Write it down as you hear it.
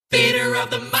Theater of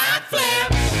the Mind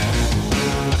Flip.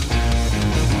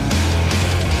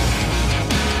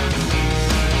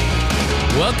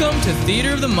 Welcome to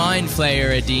Theater of the Mind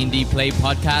Flayer, a D&D play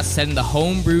podcast set in the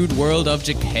homebrewed world of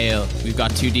Jekyll. We've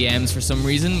got 2 DMs for some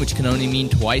reason, which can only mean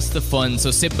twice the fun. So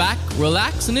sit back,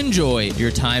 relax, and enjoy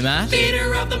your time at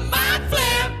Theater of the Mind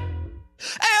Flip.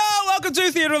 Hey, welcome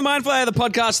to Theater of the Mind Flayer, the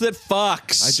podcast that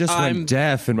fucks. I just went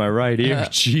deaf in my right ear.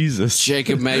 Jesus.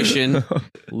 Jacob Mation.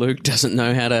 Luke doesn't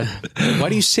know how to... Why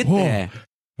do you sit there?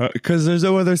 Because there's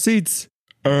no other seats.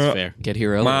 That's fair. Get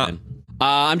here early then.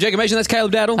 I'm Jacob Mation. That's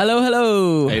Caleb Daddle. Hello,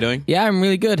 hello. How you doing? Yeah, I'm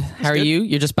really good. How are you?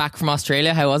 You're just back from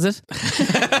Australia. How was it?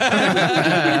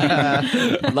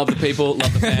 Love the people,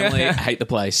 love the family, hate the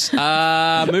place.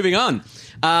 Moving on.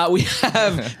 We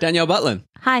have Danielle Butlin.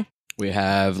 Hi. We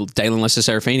have Dalen Lester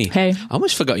Serafini. Hey. I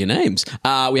almost forgot your names.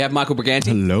 We have Michael Briganti.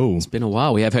 Hello. It's been a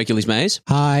while. We have Hercules Mays.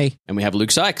 Hi. And we have Luke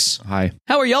Sykes. Hi.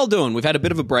 How are y'all doing? We've had a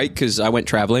bit of a break because I went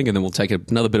traveling, and then we'll take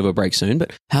another bit of a break soon.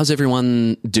 But how's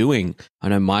everyone doing? I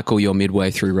know, Michael, you're midway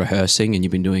through rehearsing, and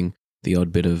you've been doing the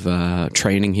odd bit of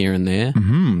training here and there.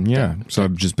 Yeah. So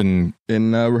I've just been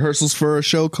in rehearsals for a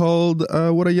show called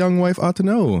What a Young Wife Ought to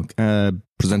Know,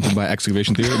 presented by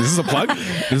Excavation Theater. This is a plug.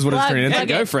 This is what it's turning into.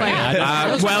 Go for it.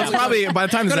 Well, it's probably by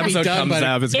the time this episode comes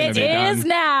out, it's going to be done. It is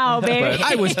now, baby. But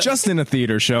I was just in a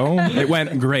theater show. It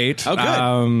went great. Oh,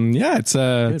 good. Yeah, it's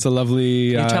a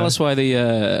lovely. Can you tell us why the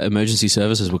emergency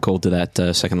services were called to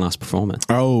that second last performance?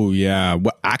 Oh yeah.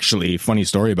 Well, actually, funny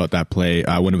story about that play.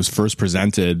 When it was first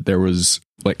presented, it was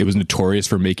notorious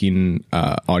for making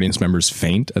audience members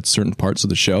faint at certain parts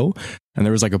of the show, and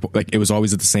there was it was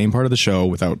always at the same part of the show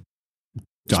without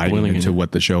diving into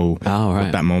what the show,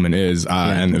 what that moment is,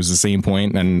 and it was the same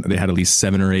point, and they had at least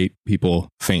 7 or 8 people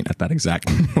faint at that exact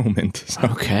moment. So.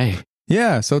 Okay.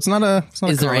 Yeah, so it's not a.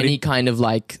 Is there any kind of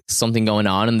something going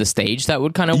on in the stage that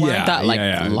would kind of warrant that,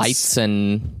 lights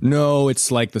and? No,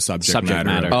 it's like the subject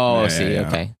matter. Oh, I see. Yeah.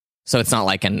 Okay. So it's not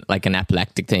like an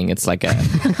epileptic thing. It's like a.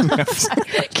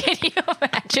 Can you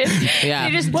imagine? Yeah.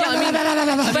 You just but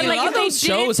if they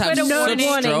shows have no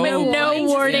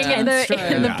warning in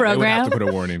the program. They would have to put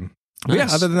a warning. Nice. Yeah,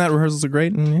 other than that, rehearsals are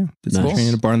great, and did some training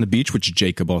at a bar on the beach, which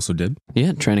Jacob also did.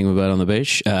 Yeah, training with a bar on the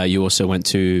beach. You also went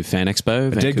to Fan Expo.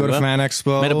 Vancouver. Did go to Fan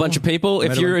Expo. Met a bunch of people.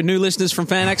 If you're new listeners from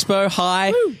Fan Expo,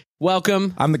 hi. Woo.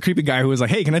 Welcome. I'm the creepy guy who was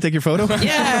like, hey, can I take your photo?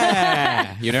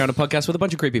 Yeah. You're now on a podcast with a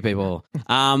bunch of creepy people.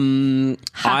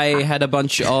 I had a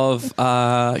bunch of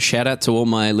shout out to all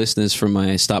my listeners from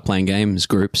my Start Playing Games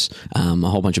groups. A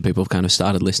whole bunch of people have kind of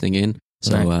started listening in.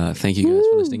 So thank you guys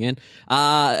for listening in.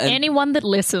 Anyone that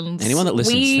listens. Thank you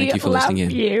for listening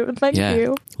in. Thank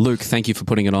you. Luke, thank you for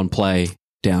putting it on play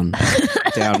down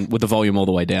with the volume all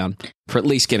the way down for at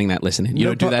least getting that listening. You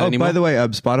don't do that anymore? By the way,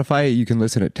 Spotify, you can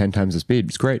listen at 10 times the speed.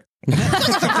 It's great.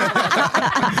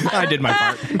 I did my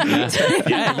part.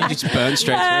 Yeah, you just burned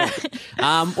straight through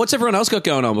it. What's everyone else got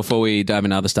going on before we dive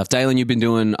into other stuff? Dalen, you've been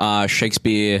doing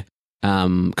Shakespeare,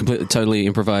 completely, totally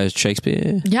improvised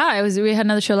Shakespeare. Yeah, we had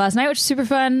another show last night, which was super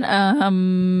fun.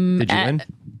 Did you win?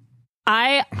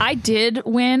 I did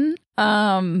win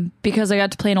because I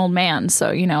got to play an old man. So,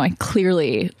 I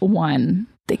clearly won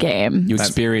the game. You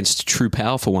experienced true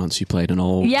power for once. You played an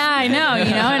old... Yeah, I know.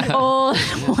 An old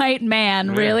white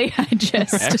man, really. I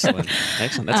just... Excellent.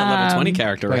 That's a level 20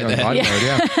 character right there.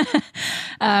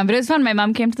 But it was fun. My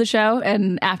mom came to the show,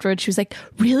 and afterwards she was like,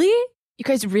 really? You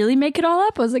guys really make it all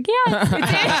up? I was like,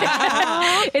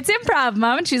 yeah, it's improv,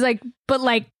 Mom. And she's like, but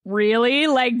really?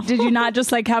 Did you not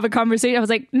just have a conversation? I was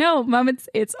like, no, Mom,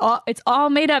 it's all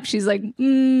made up. She's like,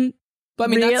 But I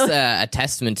mean, that's a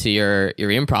testament to your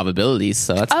improv abilities,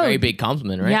 so that's a very big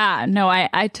compliment, right? Yeah, no,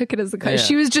 I took it as a...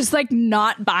 She was just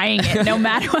not buying it, no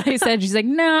matter what I said. She's like,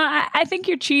 no, I think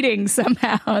you're cheating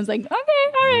somehow. I was like, okay,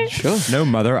 all right. Sure. No,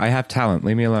 mother, I have talent.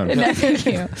 Leave me alone. No, thank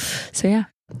you. So, yeah.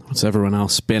 What's everyone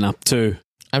else been up to?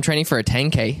 I'm training for a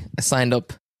 10K. I signed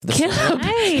up. What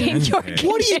are you doing?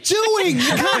 You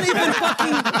can't even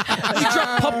fucking... You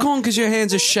drop popcorn because your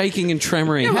hands are shaking and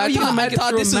tremoring. How are you going to make it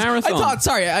through a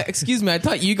marathon? Excuse me, I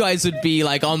thought you guys would be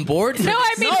on board for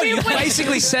this. You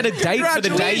basically set a date for the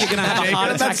day you're going to have a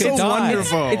heart attack and die.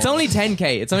 Wonderful. It's only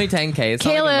 10K. It's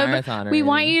Caleb, not like a marathon we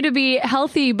want you to be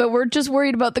healthy, but we're just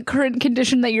worried about the current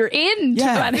condition that you're in.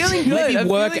 Yeah, feeling good. Maybe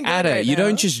work at it. You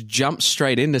don't just jump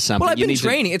straight into something. Well, I've been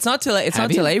training. It's not till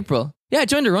April. Yeah, I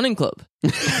joined a running club.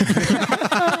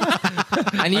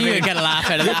 I knew you'd get a laugh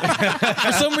out of that.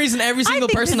 For some reason, every single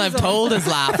person I've told has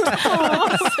laughed.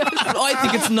 I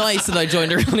think it's nice that I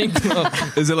joined a running club.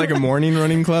 Is it like a morning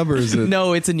running club or is it?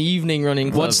 No, it's an evening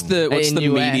running club. What's the in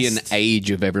median US.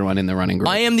 age of everyone in the running group?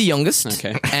 I am the youngest.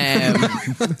 Okay.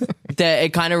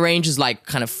 It kind of ranges like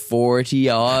kind of 40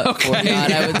 odd, 40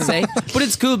 odd, I would say. But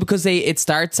it's cool because it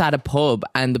starts at a pub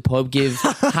and the pub give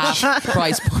half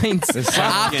price points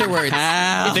afterwards.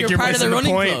 If you're part of the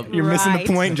running club. You're missing the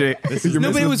point, Jay.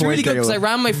 No, but it was really good because I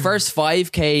ran my first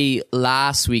 5K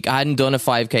last week. I hadn't done a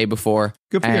 5K before.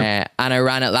 Good for you. And I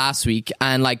ran it last week.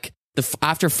 And like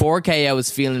after 4K, I was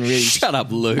feeling really... Shut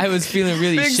up, Luke. I was feeling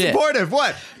really Being shit. supportive.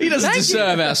 What? He doesn't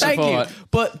deserve our support.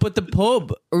 But the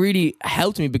pub really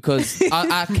helped me because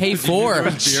at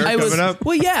K4 I was coming up.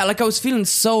 well yeah, like I was feeling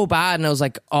so bad and I was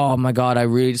like, oh my god, I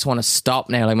really just want to stop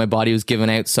now. Like my body was giving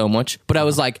out so much. But I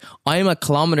was like, I'm a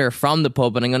kilometer from the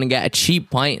pub and I'm gonna get a cheap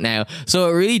pint now. So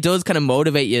it really does kind of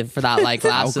motivate you for that like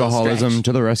last little Alcoholism stretch.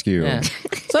 to the rescue. Yeah.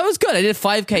 So it was good. I did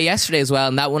 5K yesterday as well,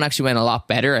 and that one actually went a lot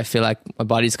better. I feel like my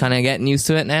body's kind of getting used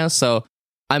to it now. So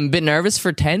I'm a bit nervous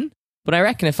for 10, but I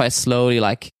reckon if I slowly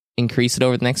like increase it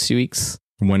over the next few weeks.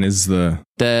 When is the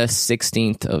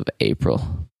 16th of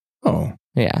April. Oh,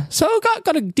 Yeah. So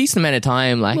got a decent amount of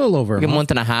time, like A little over a like a month.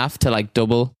 month and a half to like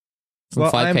double from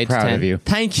Well, 5K I'm to proud 10. of you.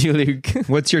 Thank you, Luke.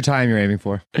 What's your time you're aiming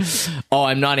for? Oh,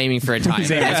 I'm not aiming for a time.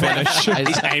 He's aiming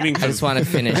I for just want to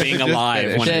finish. being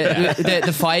alive.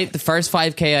 The first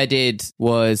 5K I did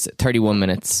was 31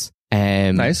 minutes.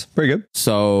 Nice. Pretty good.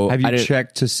 So Have I you did-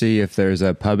 checked to see if there's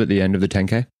a pub at the end of the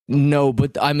 10K? No,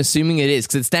 but I'm assuming it is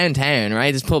because it's downtown,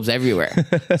 right? There's pubs everywhere.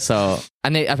 So,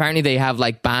 and apparently they have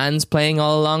like bands playing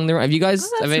all along the. Have you guys?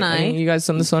 Oh, that's have nice. you guys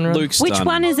done the Sun Run? Luke's Which done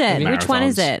one is it? marathons. Which one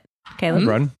is it? Caleb?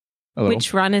 Run. A little.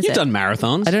 Which run is You've it? done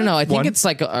marathons. I don't know. I think One. it's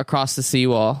like across the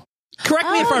seawall. Correct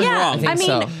me if I'm yeah. wrong. I think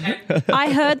mean, so.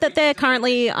 I heard that they're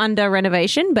currently under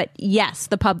renovation, but yes,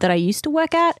 the pub that I used to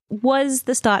work at was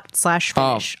the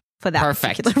start/finish for that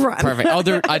Perfect. particular run. Perfect.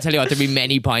 I tell you what, there'll be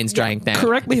many pints drank now.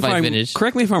 Correct me if I I'm finish.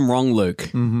 correct me if I'm wrong, Luke.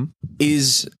 Mm-hmm.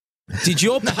 Did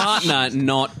your partner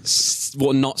not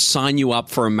sign you up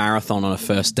for a marathon on a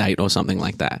first date or something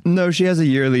like that? No, she has a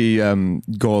yearly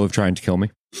goal of trying to kill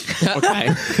me. Okay,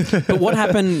 but what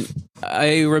happened?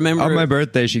 I remember On my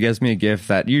birthday, she gets me a gift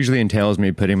that usually entails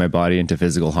me putting my body into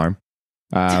physical harm.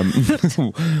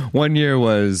 1 year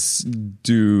was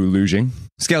deluging,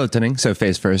 skeletoning, so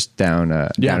face first down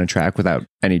a track without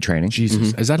any training.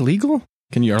 Jesus, is that legal?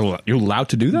 Can you're allowed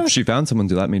to do that? She found someone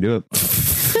to let me do it.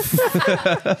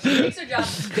 Takes her job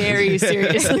very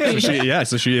seriously.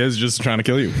 So she is just trying to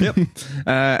kill you. Yep.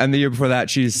 And the year before that,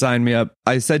 she signed me up.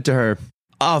 I said to her,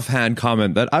 offhand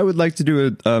comment, that I would like to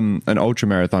do an ultra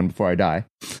marathon before I die.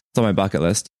 It's on my bucket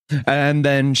list. And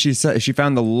then she said she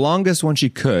found the longest one she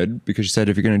could because she said,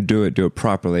 if you're going to do it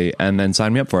properly, and then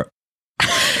sign me up for it.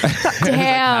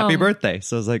 Damn. Happy birthday.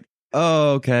 So I was like,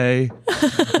 oh, okay.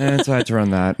 And so I had to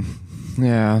run that.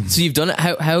 Yeah. So you've done it.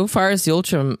 How far is the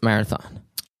ultra marathon?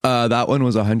 That one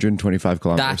was 125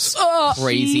 kilometers. That's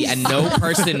crazy, and no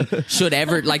person should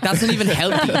ever like. That's not even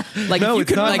healthy. Like No, you it's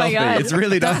could not like. healthy. God. It's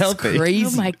really not That's healthy. crazy.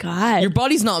 Oh my god. Your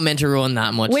body's not meant to run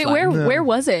that much. Wait, like. where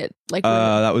was it? Like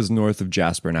That was north of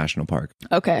Jasper National Park.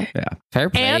 okay. Yeah. Fair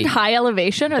play. And high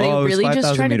elevation? Are they it was really just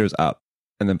 5,000 trying to meters up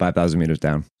and then 5,000 meters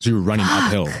down. So you're running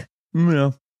uphill.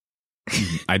 No.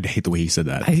 I'd hate the way he said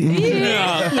that.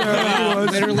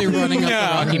 Literally running up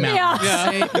the Rocky Mountains.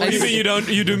 Yeah. What do you mean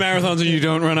you do marathons and you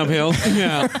don't run uphill?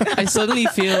 Yeah. I suddenly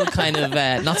feel kind of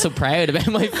not so proud about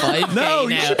my 5K now.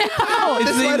 This It is why I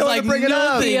seems don't wanna like bring it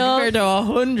up. nothing compared to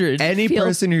 100. Any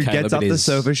person who gets off the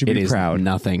sofa should be proud.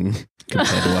 Nothing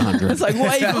compared to 100. It's like,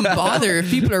 why even bother? If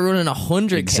people are running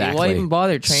 100K, Exactly. why even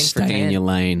bother training for Stay in 10? your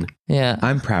lane. Yeah.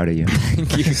 I'm proud of you.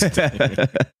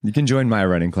 You can join my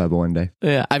running club one day.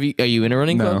 Yeah. Are you in a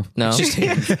running No. club? No.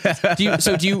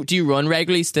 do you run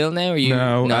regularly still now? Or you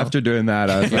No, after doing that,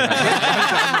 I was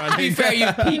like, to be fair, you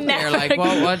peaked there. Like,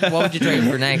 what would you train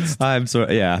for next? I'm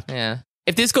sorry. Yeah. Yeah.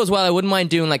 If this goes well, I wouldn't mind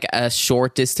doing like a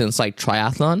short distance like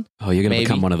triathlon. Oh, you're going to Maybe.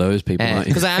 become one of those people, aren't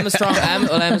you? Because I am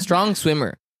I'm a strong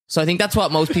swimmer. So I think that's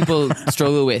what most people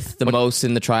struggle with the most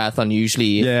in the triathlon usually.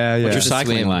 Yeah, yeah. What's your to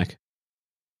cycling swim. like?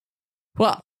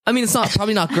 Well, I mean, it's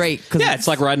probably not great. Cause Yeah, it's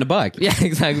like riding a bike. yeah,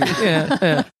 exactly.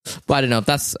 Yeah. But I don't know.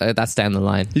 That's down the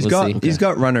line. He's We'll see. he's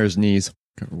got runner's knees.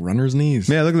 Runner's knees.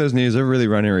 Yeah, look at those knees. They're really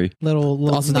runnery. Little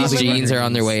Also, these jeans are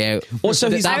on their way out. Also,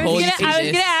 he's, That I whole was used to gonna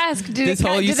be this. ask, This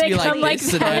whole used to they be like come like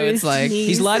this, and now that? it's like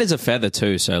he's light as a feather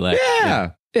too, so like...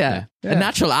 Yeah. Yeah. A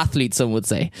natural athlete, some would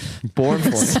say. Born for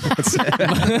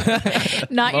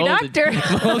it. Not your Molded. doctor.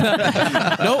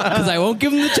 No, because I won't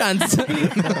give him the chance.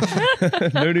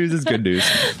 No news is good news.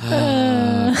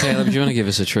 Caleb, do you want to give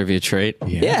us a trivia treat?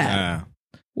 Yeah.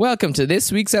 Welcome to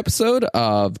this week's episode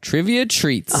of Trivia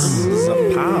Treats.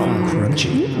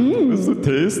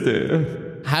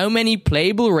 How many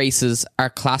playable races are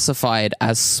classified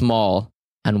as small,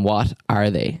 and what are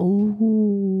they?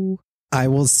 I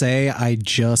will say I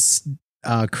just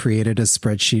created a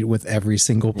spreadsheet with every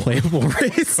single playable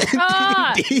race in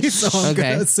D&D, so I'm Okay.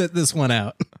 going to sit this one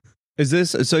out. Is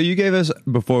this so? You gave us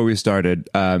before we started.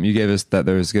 You gave us that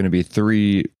there's going to be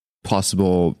 3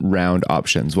 possible round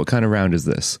options. What kind of round is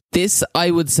this? This,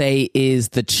 I would say, is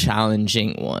the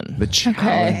challenging one. The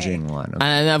challenging one.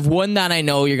 And I've one that I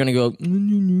know you're going to go,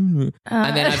 and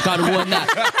then I've got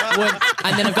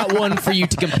and then I've got one for you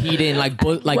to compete in, like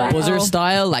buzzer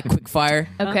style, like quick fire.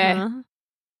 Okay.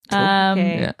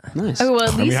 Okay. Yeah. Nice. Oh, well, at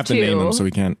And least we have to 2. name them, so we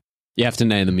can't. You have to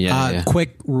name them, yeah.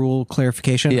 Quick rule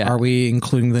clarification. Yeah. Are we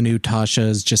including the new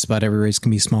Tasha's just about every race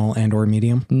can be small and or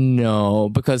medium? No,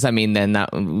 because I mean, then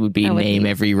that would be That would name be-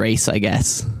 every race, I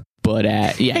guess. But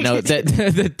yeah, no,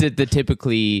 the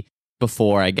typically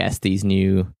before, I guess, these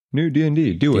new New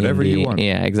D&D. Do whatever you D&D want.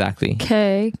 Yeah, exactly.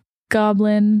 Okay.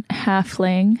 Goblin,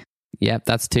 halfling. Yep,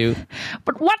 that's 2.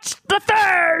 But what's the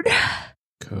third?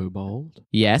 Kobold.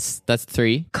 Yes, that's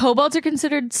 3. Kobolds are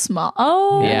considered small.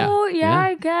 Oh, Yeah. yeah,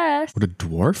 I guess. What a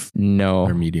dwarf No.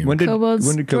 or medium? When did Kobolds,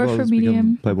 when did dwarf or kobolds medium?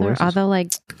 become playable There races? are other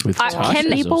like With Can Tasha's or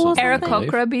something, I believe.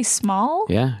 Aarakocra be small?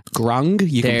 Yeah. Grung.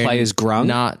 You can They're play as Grung.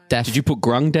 Not Did you put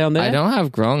Grung down there? I don't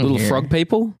have grung. Little here. frog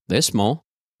people. They're small.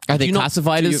 Are they Do you not-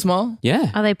 classified do as you- small?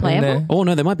 Yeah. are they playable? Oh,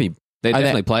 no, they might be. They're Are they-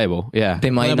 definitely playable. Yeah.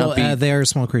 They might not be. They're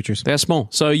small creatures. They're small.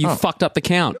 So you Oh. fucked up the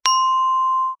count.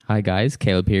 Hi guys,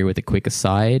 Caleb here with a quick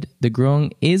aside. The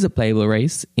Grung is a playable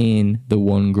race in the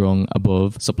One Grung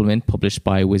Above supplement published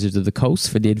by Wizards of the Coast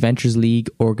for the Adventures League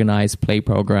organized play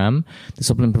program. The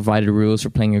supplement provided rules for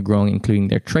playing a Grung, including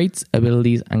their traits,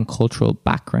 abilities, and cultural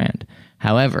background.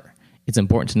 However, it's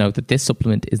important to note that this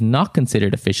supplement is not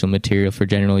considered official material for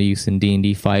general use in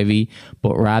D&D 5e,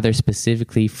 but rather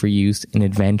specifically for use in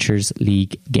Adventures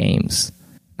League games.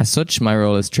 As such, my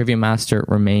role as Trivia Master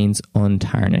remains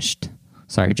untarnished.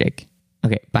 Sorry, Jake.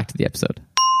 Okay, back to the episode.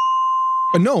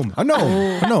 A gnome. A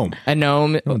gnome. A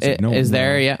gnome Don't say gnome, is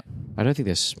there, no. yeah. I don't think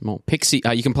they're small. Pixie.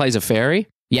 You can play as a fairy.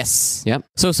 Yes. Yep.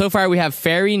 So far we have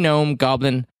fairy, gnome,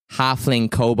 goblin, halfling,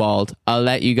 kobold. I'll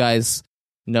let you guys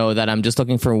know that I'm just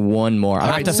looking for one more.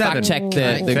 I'll have to 7. fact check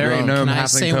the Fairy, Grung. gnome, Can I halfling,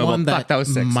 say kobold. one Fuck, that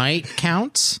was 6. might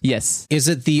count? Yes. Is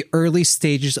it the early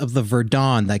stages of the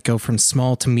Verdun that go from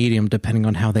small to medium depending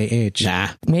on how they age? Nah.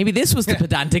 Maybe this was the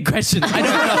pedantic question. I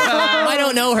don't know. I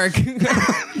don't know, Herc.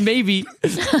 Maybe.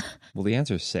 Well, the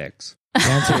answer is 6. The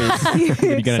answer is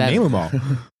You gotta 7. name them all.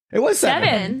 It was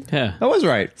 7. Yeah. That was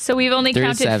right. So we've only There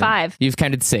is counted 7. 5. You've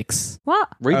counted 6. What?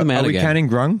 Read them out Are we again. counting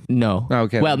Grung? No.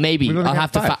 Okay. Well, maybe. We've only I'll got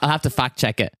have to. 5. I'll have to fact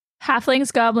check it.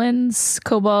 Halflings, goblins,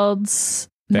 kobolds,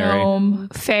 Fairy. gnome,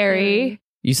 fairy.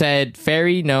 You said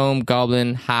fairy, gnome,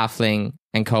 goblin, halfling,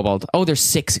 and kobold. Oh, there's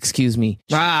 6. Excuse me.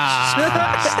 There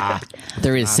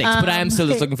is 6, but I am still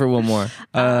just looking for one more.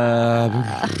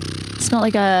 It's not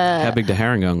like How a... big did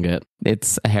Harangon get?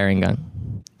 It's a herring gun.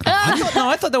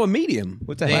 I thought they were medium.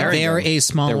 What's a They are a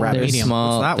small They're or rabbits. They're medium.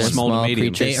 small. What's that They're one? Small to small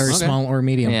medium. creatures. They are Okay. small or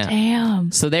medium. Yeah.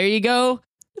 Damn. So there you go.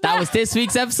 That was this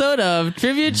week's episode of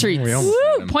Trivia Treats.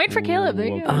 Woo, point for Caleb. There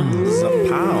you go.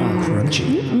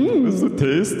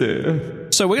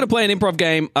 So we're going to play an improv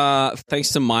game. Thanks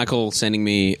to Michael sending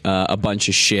me a bunch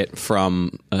of shit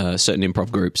from certain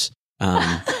improv groups.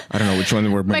 I don't know which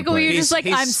one we're Michael, you're His- just like,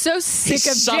 his- I'm so sick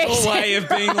of subtle Jason. way of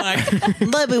being like,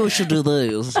 maybe we should do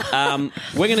this.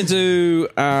 We're going to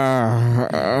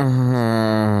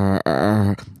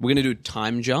do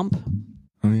time jump.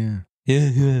 Oh yeah.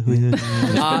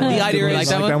 The idea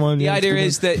is like that one? the Yeah, idea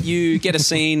it's is that you get a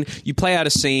scene, you play out a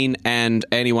scene, and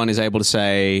anyone is able to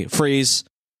say freeze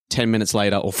 10 minutes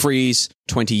later, or freeze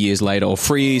 20 years later, or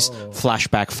freeze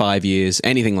flashback 5 years,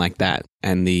 anything like that,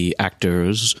 and the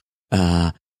actors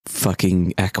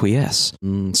fucking acquiesce.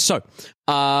 So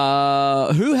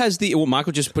who has the? Well,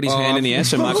 Michael just put his hand in the air,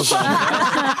 so Michael's. Okay,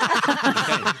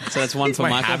 so that's one for My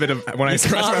Michael. habit of when I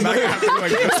scratch my back, I feel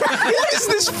like this. What is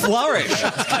this flourish?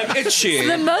 I'm itchy.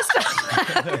 The most...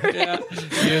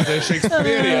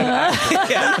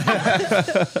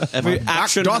 Every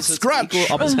action doth has its scratch.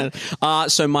 equal opposite.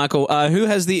 So, Michael, who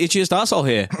has the itchiest asshole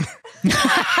here?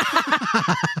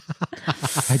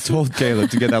 I told Caleb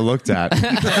to get that looked at.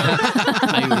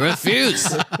 I refuse.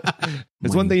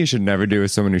 There's one thing you should never do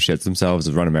with someone who shits themselves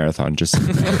is run a marathon. Just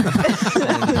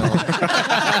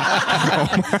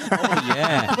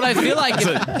Yeah. But I feel like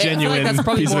genuine that's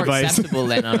probably piece of more advice. acceptable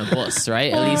than on a bus,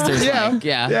 right? At least there's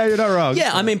Yeah, you're not wrong.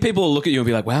 Yeah, I mean, people will look at you and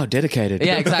be like, wow, dedicated.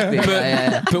 Yeah, exactly.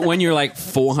 But when you're like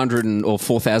 400 or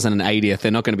 4080th,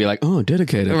 they're not going to be like, oh,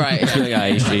 dedicated. Right. It's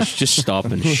like, you should just stop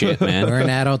and shit, man. Or an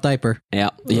adult diaper.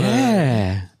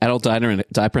 Yeah. Adult diaper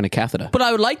and a catheter. But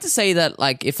I would like to say that,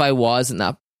 like, if I was in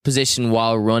that position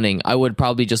while running, I would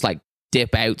probably just like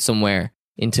dip out somewhere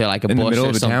into like a In the bush middle or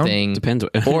of a town? something. Depends.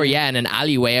 Or in an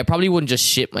alleyway. I probably wouldn't just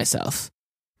shit myself.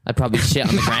 I'd probably shit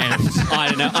on the ground. I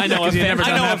don't know. I know. You've never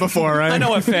done that before, right? I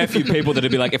know a fair few people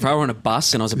that'd be like, if I were on a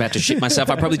bus and I was about to shit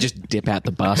myself, I'd probably just dip out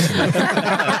the bus.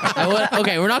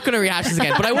 Okay, we're not going to rehash this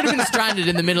again, but I would have been stranded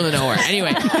in the middle of nowhere.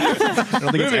 Anyway. I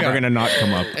don't think it's ever going to not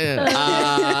come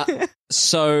up.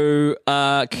 So,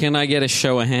 can I get a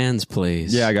show of hands,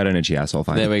 please? Yeah, I got an itchy asshole.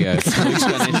 Fine. There we go. Luke's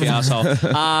got an itchy asshole.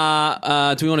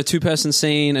 Do we want a 2-person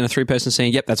scene and a 3-person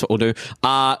scene? Yep, that's what we'll do.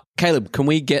 Caleb, can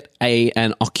we get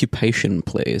an occupation,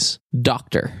 please?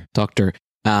 Doctor.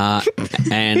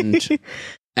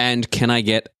 And can I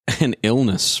get an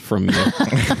illness from you?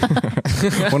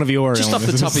 One of your Just off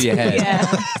the top of your head.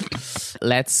 Yeah.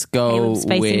 Let's go Caleb's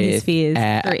facing his with fears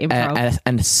for improv.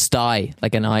 a sty,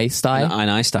 like an eye sty. An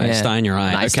eye sty. Yeah. Sty in your eye.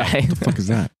 An eye Okay. sty. What the fuck is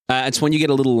that? It's when you get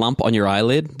a little lump on your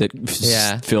eyelid that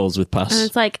fills with pus. And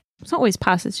it's like, it's not always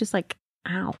pus. It's just like,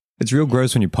 ow. It's real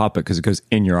gross when you pop it because it goes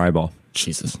in your eyeball.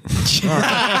 Jesus. All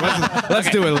right, let's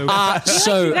do it, Luke.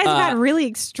 So, You guys have had really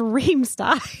extreme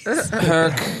styles.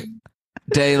 Herc,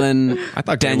 Dalen, I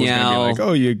thought Danielle was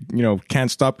gonna be like, oh, you can't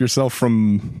stop yourself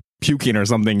from puking or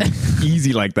something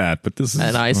easy like that. But this is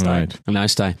An eye sty. all right. a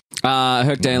nice day.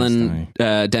 Herc, Dalen,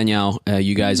 Danielle,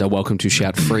 you guys are welcome to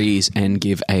shout freeze and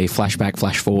give a flashback,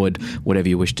 flash forward, whatever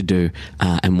you wish to do,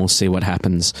 and we'll see what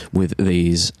happens with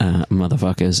these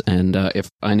motherfuckers. And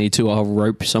if I need to, I'll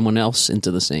rope someone else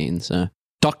into the scene. So,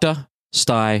 Doctor,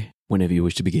 Sty, whenever you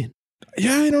wish to begin.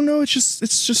 Yeah, I don't know. It's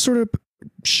just sort of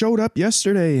showed up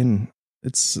yesterday, and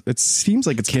it seems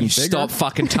like it's getting bigger. Stop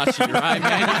fucking touching your eye,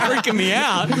 man. You're freaking me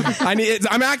out.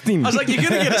 I'm acting. I was like, you're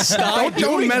going to get a Sty.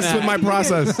 Don't mess with my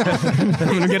process. I'm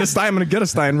gonna get a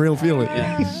sty and real feel it.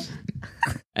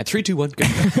 At 3, 2, 1, go.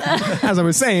 As I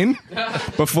was saying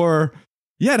before,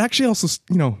 it actually also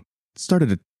started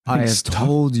to. I have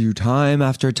told you time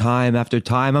after time after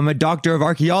time, I'm a doctor of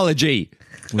archaeology.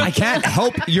 I can't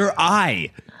help your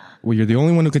eye. Well, you're the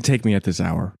only one who can take me at this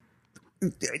hour.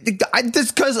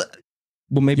 Just because.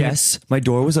 Well, maybe. Yes, my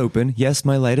door was open. Yes,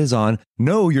 my light is on.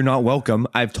 No, you're not welcome.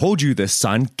 I've told you this,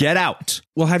 son. Get out.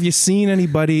 Well, have you seen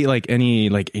anybody any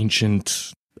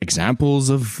ancient examples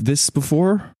of this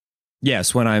before?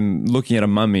 Yes, when I'm looking at a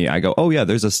mummy, I go, oh yeah,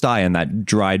 there's a sty in that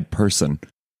dried person.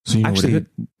 So you know Actually, what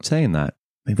saying that.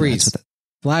 Maybe Freeze. that's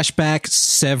Flashback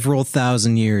several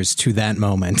thousand years to that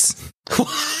moment.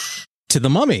 To the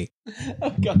mummy. I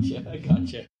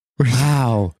gotcha.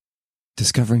 Wow.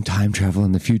 Discovering time travel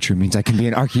in the future means I can be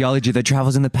an archaeology that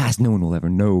travels in the past. No one will ever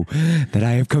know that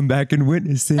I have come back and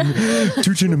witnessing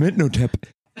Tuchinamintnotep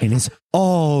in his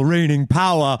all-reigning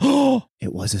power.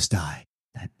 It was a sty.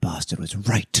 That bastard was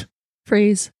right.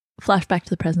 Freeze. Flashback to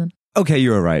the present. Okay,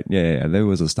 you were right. Yeah, there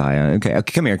was a sty. Okay,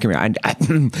 come here.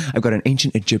 I've got an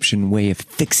ancient Egyptian way of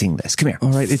fixing this. Come here.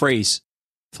 All right. Freeze.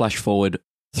 Flash forward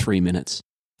 3 minutes.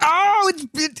 Oh,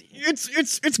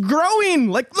 it's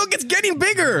growing. Look, it's getting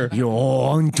bigger. What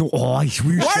are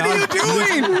you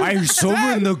doing? I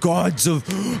summon the gods of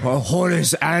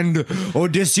Horus and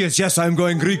Odysseus. Yes, I'm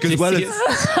going Greek as well.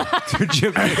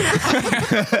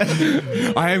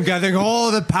 I am gathering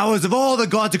all the powers of all the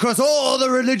gods across all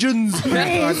the religions.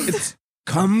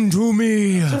 Come to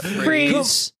me.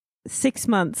 Freeze. 6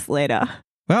 months later.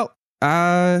 Well,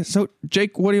 so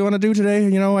Jake, what do you want to do today?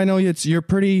 I know you're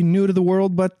pretty new to the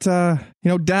world, but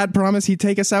Dad promised he'd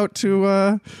take us out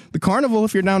to the carnival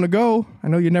if you're down to go. I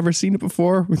know you've never seen it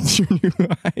before with your new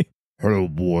eye. Hello,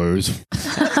 boys.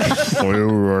 Are you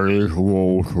ready to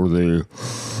go to the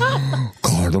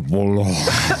carnival?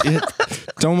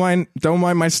 Don't mind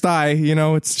my sty.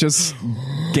 It's just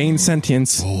gain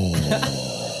sentience.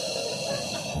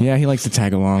 Yeah, he likes to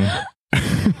tag along.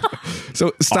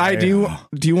 So, Sty, do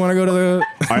you want to go to the...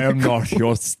 I am not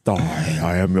your sty.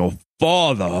 I am your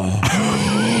father.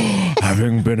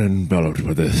 Having been enveloped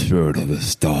with the spirit of the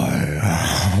sty.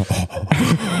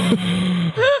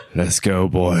 Let's go,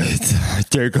 boys.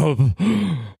 Jacob,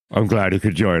 I'm glad you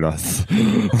could join us.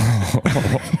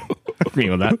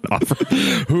 That offer.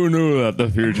 Who knew that the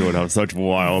future would have such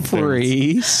wild things?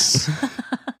 Freeze.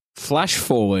 Flash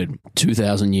forward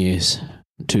 2,000 years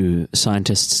to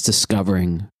scientists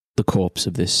discovering the corpse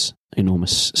of this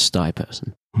enormous sty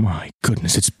person. My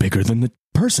goodness, it's bigger than the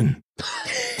person.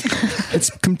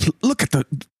 Look at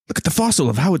the fossil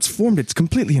of how it's formed. It's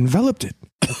completely enveloped it.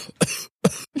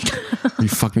 You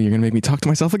fuck me. You're gonna make me talk to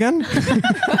myself again.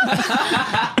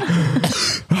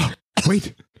 Oh,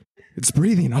 wait, it's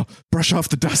breathing. I'll brush off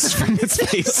the dust from its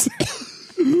face.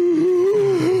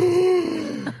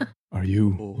 Are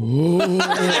you?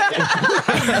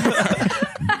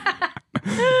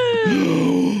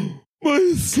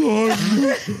 My son.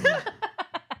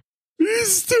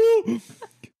 He's still.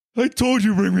 I told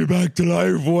you bring me back to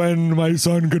life when my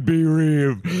son could be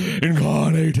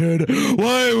reincarnated.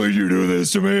 Why would you do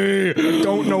this to me?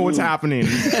 Don't know what's happening.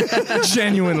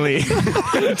 Genuinely.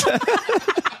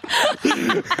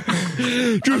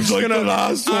 Just like the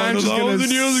last one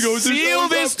 1,000 years ago. Seal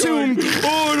this tomb.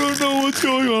 Oh, I don't know what's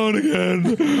going on again.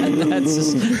 Let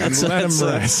him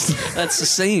rest. That's the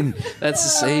scene. That's the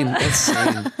scene. That's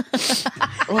the scene.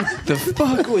 What the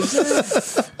fuck was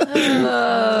that?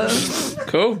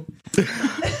 Cool.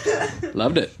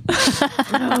 Loved it.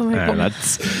 Oh my god.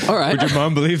 That's All right. Would your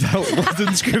mom believe that wasn't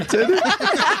scripted?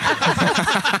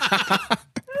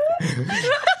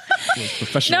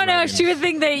 No, she would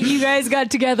think that you guys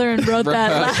got together and wrote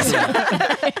that last.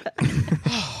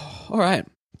 All right.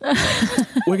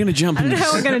 We're gonna jump. I don't know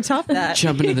how we're going to top that.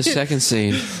 Jump into the second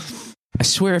scene. I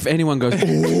swear, if anyone goes,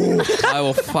 "Oh," I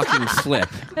will fucking flip.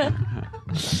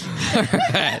 All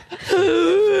right.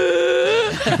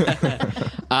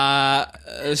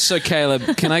 So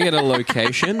Caleb, can I get a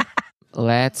location?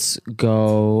 Let's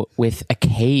go with a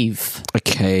cave. A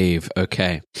cave,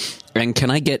 okay. And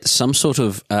can I get some sort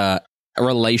of a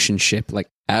relationship, like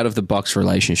out of the box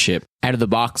relationship? Out of the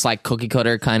box, like cookie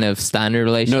cutter kind of standard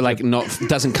relationship. No, like not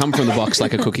doesn't come from the box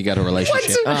like a cookie cutter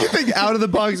relationship. You think out of the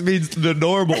box means the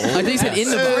normal? I think you said in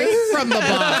the box. From the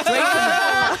box.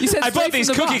 You said I bought these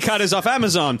cookie cutters off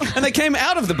Amazon, and they came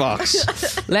out of the box.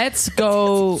 Let's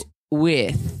go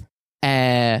with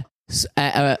a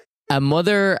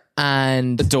mother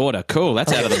and A daughter, cool.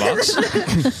 That's out of the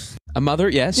box. A mother,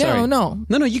 yeah. Sorry, no.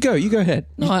 You go ahead.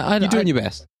 No, You're doing your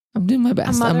best. I'm doing my A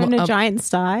best. mother and a I'm- giant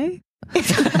sty.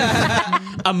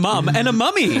 A mum and a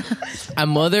mummy. a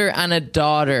mother and a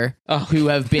daughter who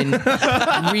have been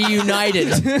reunited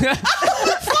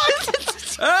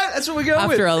That's what we're going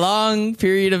after a long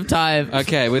period of time.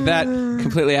 Okay, with that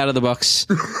completely out of the box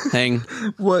thing,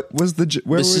 What was the?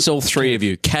 Where this is all three of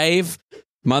you: cave,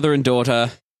 mother and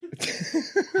daughter,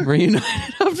 reunited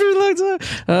after a long time.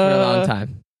 For a long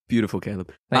time. Beautiful,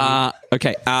 Caleb. Thank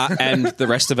Okay, and the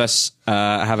rest of us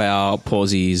have our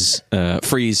pauses,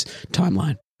 freeze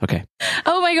timeline. Okay.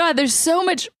 Oh my god, there's so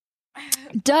much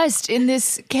dust in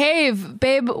this cave.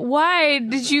 Babe, why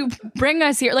did you bring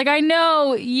us here? Like, I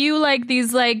know you like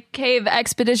these like cave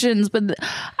expeditions, but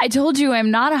I told you I'm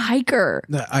not a hiker.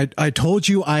 I told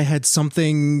you I had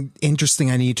something interesting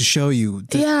I need to show you.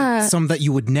 Yeah. Some that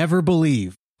you would never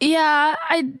believe. Yeah,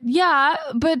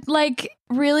 but like,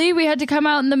 really? We had to come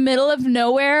out in the middle of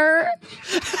nowhere?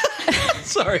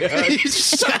 Sorry.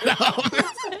 Shut up.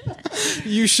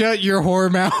 You shut your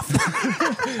whore mouth.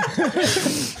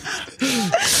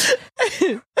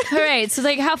 All right, so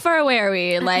like, how far away are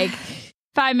we? Like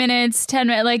 5 minutes, 10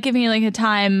 minutes? Like, give me like a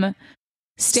time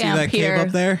See stamp that here. cave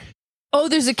up there? Oh,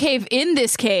 there's a cave in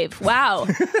this cave. Wow.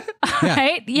 All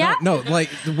right. Yeah. No, like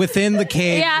within the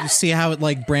cave, Yeah. you see how it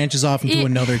like branches off into Yeah.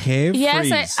 another cave? Yes,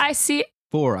 Freeze. I see.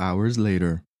 4 hours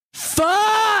later.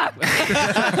 Fuck!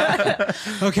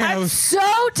 Okay, I'm so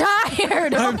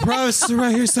tired. I promise it's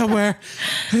right here somewhere.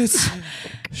 It's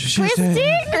Christy,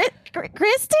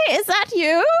 is that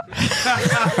you?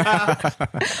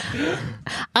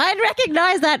 I'd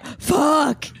recognize that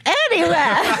fuck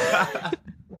anywhere.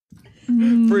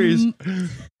 Freeze.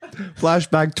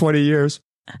 Flashback 20 years.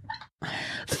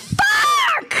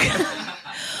 Fuck!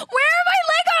 Where are my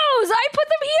Legos? I put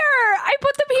them here.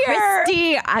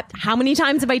 Christy, how many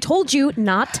times have I told you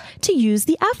not to use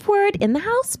the F word in the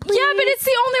house, please? Yeah, but it's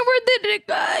the only word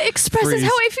that expresses Freeze. how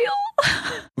I feel.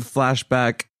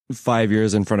 Flashback 5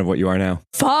 years in front of what you are now.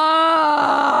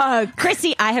 Fuck!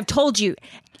 Christy, I have told you,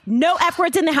 no F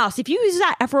words in the house. If you use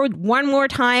that F word one more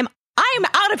time, I'm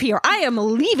out of here. I am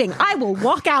leaving. I will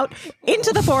walk out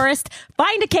into the forest,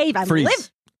 find a cave, and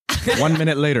Freeze. live. 1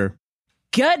 minute later.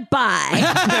 Goodbye.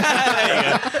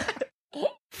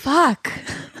 Fuck.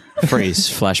 Freeze.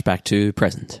 Flashback to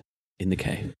present in the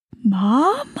cave.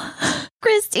 Mom?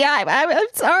 Christy, I'm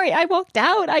sorry. I walked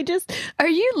out. Are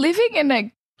you living in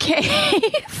a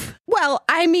cave? Well,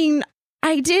 I mean,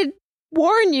 I did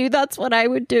warn you that's what I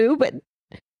would do, but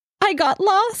I got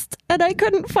lost and I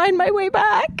couldn't find my way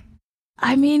back.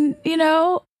 I mean,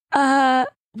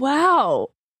 wow.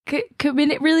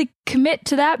 really commit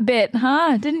to that bit,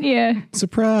 huh? Didn't you?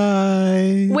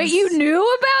 Surprise. Wait, you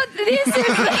knew about this?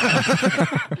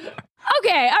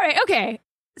 Okay, all right, okay.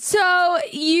 So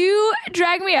you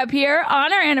dragged me up here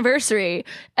on our anniversary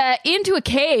into a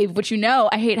cave, which I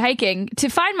hate hiking, to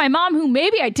find my mom, who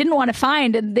maybe I didn't want to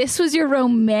find, and this was your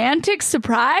romantic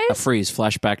surprise? A freeze,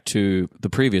 flashback to the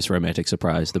previous romantic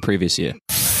surprise, the previous year.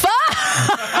 Fuck!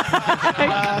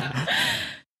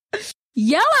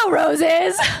 Yellow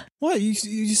roses? What?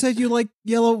 You said you like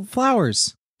yellow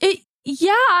flowers.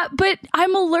 Yeah, but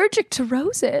I'm allergic to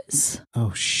roses.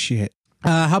 Oh, shit.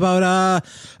 How about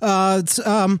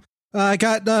I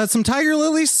got some tiger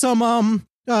lilies, some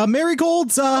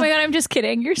marigolds. Oh my god, I'm just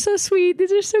kidding. You're so sweet.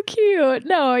 These are so cute.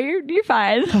 No, you're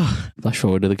fine. Flash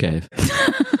forward to the cave.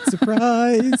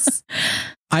 Surprise.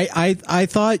 I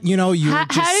thought, you were just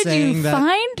how did saying you that.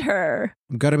 find her?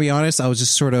 I'm gonna be honest, I was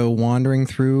just sort of wandering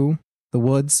through the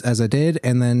woods as I did,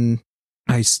 and then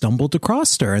I stumbled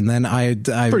across her, and then I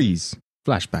Freeze.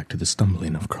 Flashback to the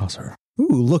stumbling of Crosser. Ooh,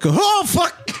 look! Oh,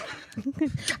 fuck!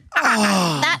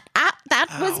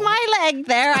 That was my leg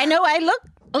there. I know I look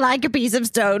like a piece of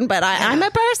stone, but I'm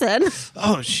a person.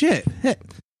 Oh shit! Hey,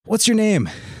 what's your name?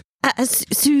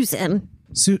 Susan.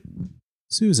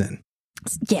 Susan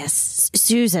Yes,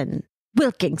 Susan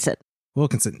Wilkinson.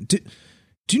 Wilkinson. Do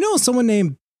you know someone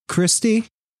named Christy?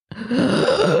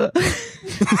 Almost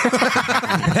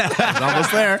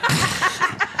there.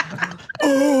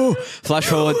 Oh, flash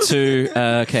forward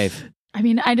to cave. I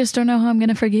mean, I just don't know how I'm going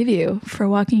to forgive you for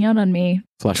walking out on me.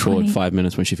 Flash forward 5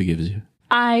 minutes when she forgives you.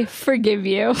 I forgive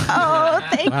you. Oh,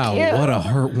 thank Wow, you. what a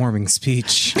heartwarming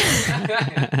speech.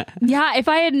 Yeah, if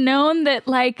I had known that,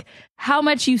 how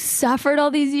much you suffered all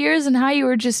these years and how you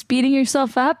were just beating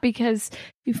yourself up because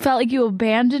you felt like you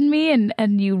abandoned me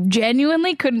and you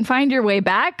genuinely couldn't find your way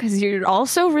back because you're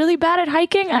also really bad at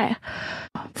hiking.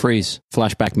 Freeze.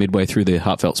 Flashback midway through the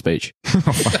heartfelt speech.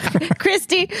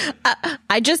 Christy,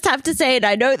 I just have to say, and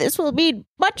I know this will mean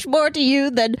much more to you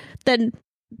than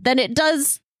it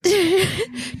does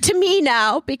to me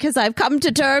now, because I've come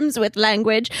to terms with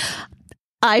language.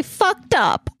 I fucked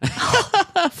up.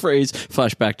 Freeze.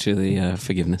 Flashback to the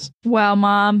forgiveness. Well,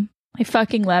 Mom, I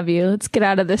fucking love you. Let's get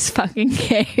out of this fucking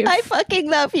cave. I fucking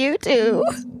love you too.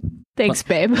 Thanks,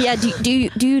 babe. Yeah, do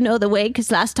you know the way? Because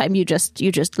last time you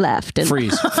just left. And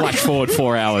Freeze. Flash forward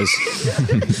 4 hours.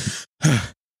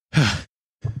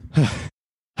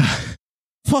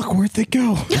 Fuck, where'd they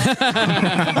go?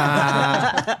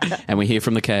 And we hear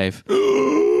from the cave. Fuck!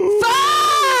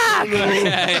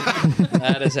 Okay.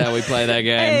 That is how we play that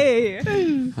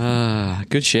game. Hey.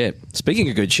 Good shit. Speaking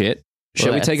of good shit,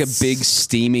 shall we take a big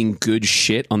steaming good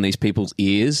shit on these people's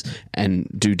ears and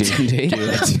do D&D?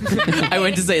 I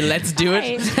went to say, let's do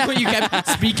it. But you kept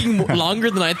speaking longer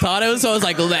than I thought it was, so I was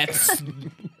like, let's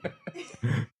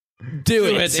do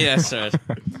it. Yes, sir.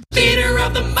 Leader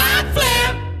of the mind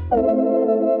flip.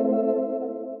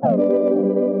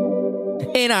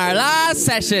 In our last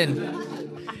session,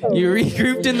 you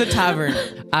regrouped in the tavern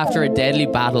after a deadly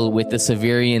battle with the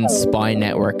Severian spy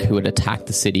network who had attacked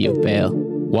the city of Bale.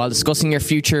 While discussing your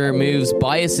future moves,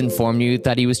 Bias informed you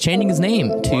that he was changing his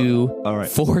name to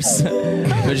Force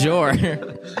Majeure.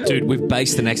 Dude, we've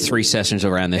based the next 3 sessions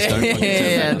around this. Don't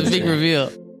Yeah, the big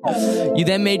reveal. You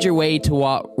then made your way to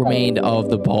what remained of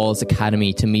the Balls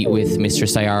Academy to meet with Mr.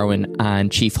 Syarwin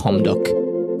and Chief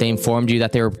Humduck. They informed you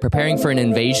that they were preparing for an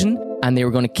invasion and they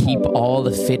were going to keep all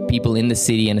the fit people in the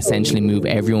city and essentially move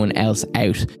everyone else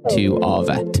out to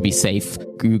Abha to be safe.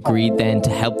 You agreed then to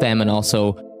help them and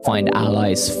also find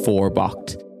allies for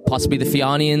Bokt. Possibly the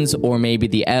Fionians or maybe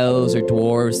the elves or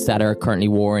dwarves that are currently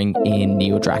warring in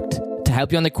Neodract. To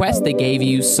help you on the quest, they gave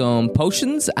you some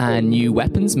potions and new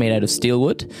weapons made out of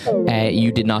steelwood.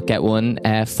 You did not get one,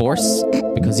 Force,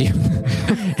 because you...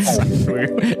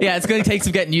 Yeah, it's going to take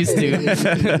some getting used to.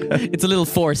 It's a little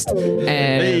forced.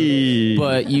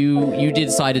 But you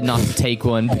decided not to take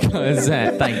one because...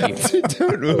 thank you.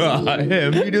 Don't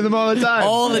him. You do them all the time.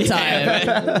 All the time.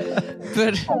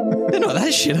 But They're not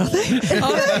that shit, are they?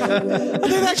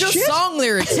 they're just song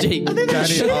lyrics, Jake.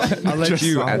 Danny, I'll let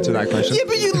you answer that question. Yeah,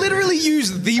 but you literally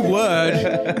used the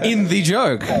word in the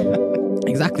joke.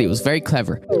 Exactly, it was very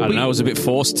clever. I don't know, it was a bit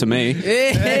forced to me.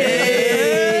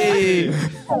 Hey!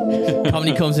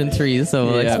 Comedy comes in threes, so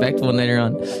we'll expect one later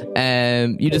on.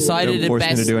 You decided Don't it force me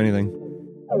to best. do anything.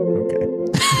 Okay.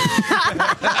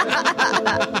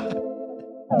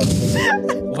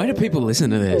 Why do people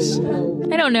listen to this?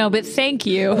 I don't know, but thank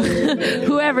you,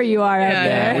 whoever you are out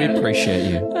there. We appreciate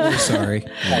you. I'm sorry.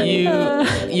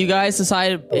 You guys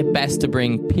decided it best to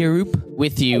bring Pier'ruup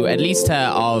with you, at least to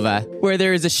Abha, where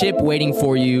there is a ship waiting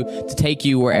for you to take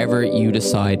you wherever you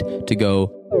decide to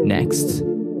go next.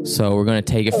 So we're going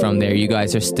to take it from there. You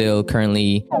guys are still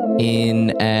currently in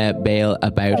Bale,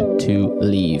 about to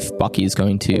leave. Bucky is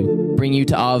going to bring you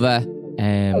to Abha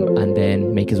and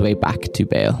then make his way back to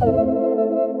Bale.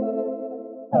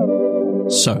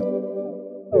 So,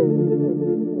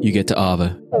 you get to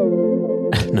Abha.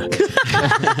 No.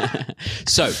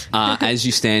 So, as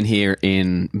you stand here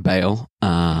in Bale,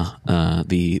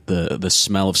 the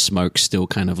smell of smoke still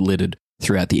kind of littered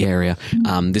throughout the area.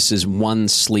 This is one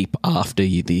sleep after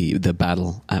the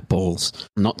battle at Balls.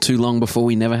 Not too long before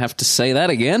we never have to say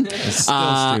that again. It's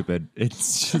still stupid.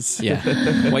 It's just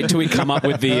Wait till we come up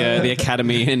with the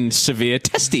academy and severe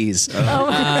testes. you're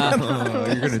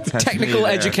gonna test Technical me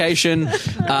there. education,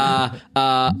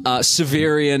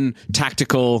 Severian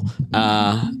tactical.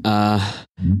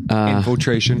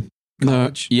 Infiltration.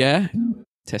 No, yeah.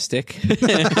 Testic.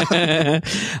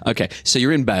 Okay, so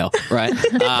you're in Bale, right?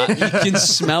 You can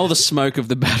smell the smoke of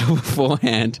the battle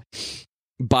beforehand.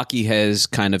 Bucky has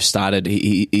kind of started,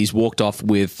 he's walked off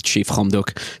with Chief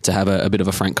Hamduk to have a bit of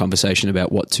a frank conversation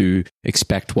about what to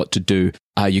expect, what to do.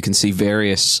 You can see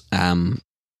various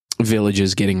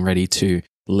villagers getting ready to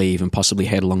leave and possibly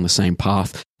head along the same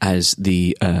path as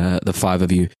the five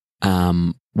of you.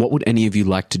 What would any of you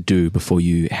like to do before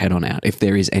you head on out, if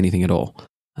there is anything at all?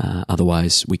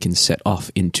 Otherwise, we can set off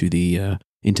into the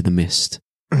mist.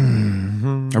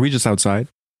 Are we just outside?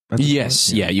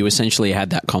 Yes, yeah. You essentially had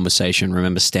that conversation.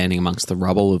 Remember, standing amongst the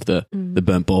rubble of the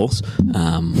burnt balls.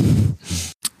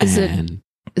 Is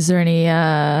there any?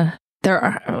 There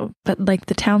are, but like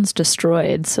the town's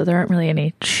destroyed, so there aren't really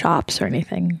any shops or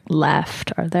anything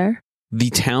left, are there? The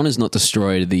town is not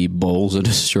destroyed. The balls are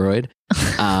destroyed.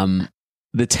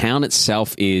 The town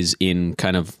itself is in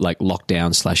kind of like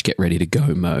lockdown / get ready to go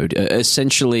mode.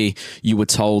 Essentially, you were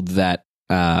told that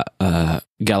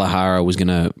Galahara was going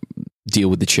to deal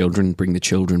with the children, bring the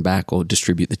children back, or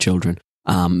distribute the children.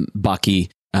 Bucky,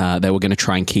 they were going to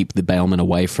try and keep the bailmen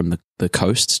away from the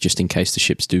coasts, just in case the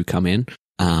ships do come in.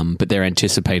 But they're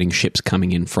anticipating ships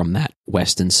coming in from that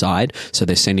western side, so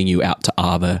they're sending you out to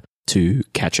Abha to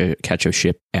catch a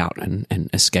ship out and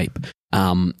escape.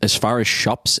 As far as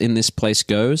shops in this place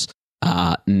goes,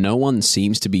 no one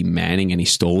seems to be manning any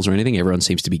stalls or anything. Everyone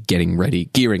seems to be getting ready,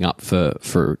 gearing up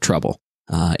for trouble.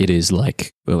 It is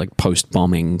like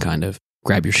post-bombing kind of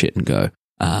grab your shit and go.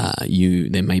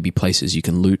 There may be places you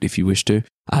can loot if you wish to.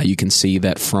 You can see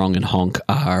that Frong and Honk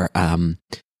are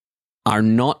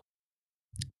not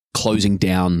closing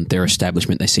down their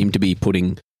establishment. They seem to be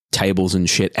putting tables and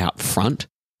shit out front.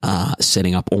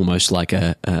 Setting up almost like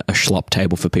a schlop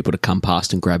table for people to come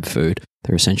past and grab food.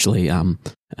 They're essentially kind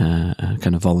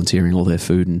of volunteering all their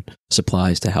food and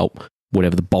supplies to help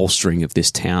whatever the bolstering of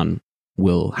this town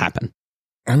will happen.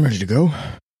 I'm ready to go.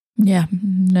 Yeah,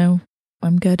 no,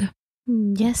 I'm good.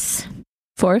 Yes.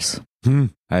 Force,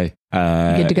 Hey.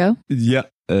 you good to go? Yeah.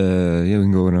 Yeah, we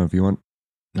can go whenever you want.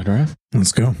 All right.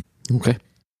 Let's go. Okay.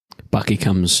 Bucky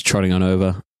comes trotting on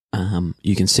over.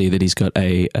 You can see that he's got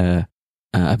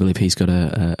I believe he's got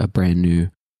a brand new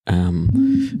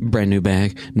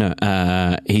bag.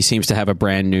 No, he seems to have a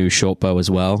brand new short bow as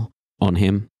well on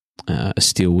him, a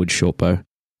steel wood short bow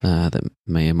that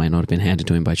may or may not have been handed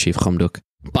to him by Chief Hamduk.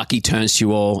 Bucky turns to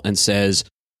you all and says,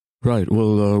 "Right,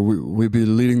 well, we'll be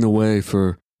leading the way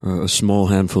for a small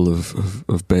handful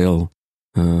of Bale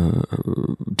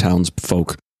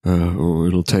townsfolk. Or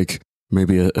it'll take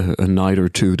maybe a night or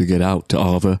two to get out to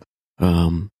Abha.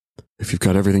 If you've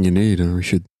got everything you need, we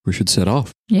should set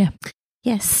off." Yeah.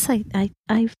 Yes,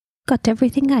 I've got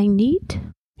everything I need.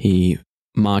 he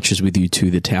marches with you to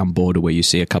the town border where you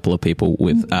see a couple of people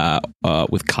with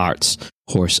carts,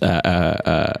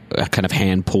 kind of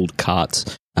hand pulled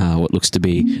carts. What looks to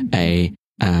be a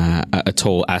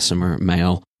tall Aasimar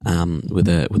male with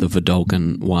a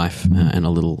Vidalcan wife and a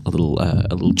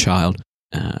little child.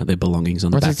 Their belongings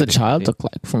on the What back. does the child look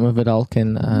like from a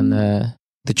Vidalcan? And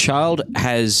The child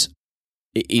is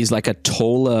like a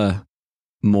taller,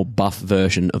 more buff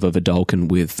version of a Vidalcan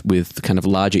with kind of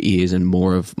larger ears and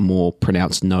more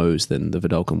pronounced nose than the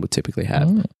Vidalcan would typically have.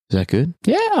 Mm. Is that good?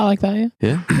 yeah, I like that. Yeah,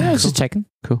 Yeah. yeah. I was just checking.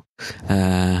 Cool.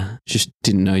 Just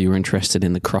didn't know you were interested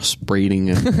in the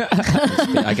crossbreeding.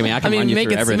 I can run you make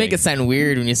through it everything. make it sound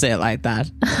weird when you say it like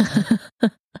that.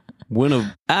 One of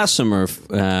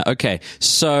Aasimar. Okay,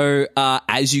 so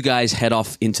as you guys head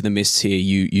off into the mists here,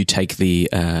 you take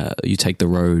the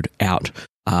road out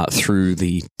through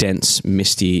the dense,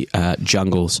 misty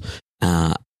jungles.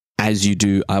 As you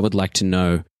do, I would like to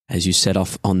know, as you set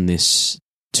off on this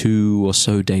 2 or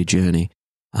so day journey,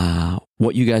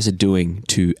 what you guys are doing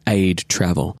to aid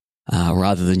travel,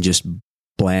 rather than just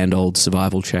bland old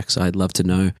survival checks. I'd love to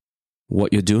know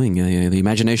what you're doing. The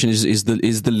imagination is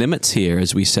the limits here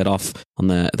as we set off on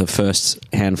the first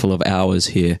handful of hours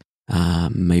here.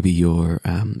 Maybe you're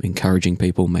encouraging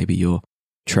people, maybe you're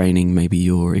training, maybe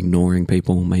you're ignoring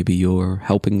people, maybe you're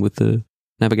helping with the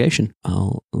navigation.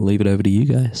 I'll leave it over to you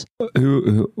guys.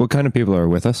 What kind of people are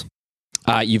with us?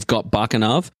 You've got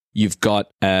Bakanov, you've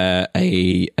got an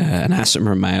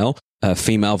Aasimar male, a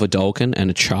female Vidalcan, and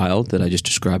a child that I just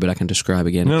described, but I can describe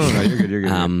again. No, you're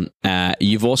good.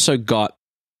 You've also got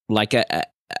like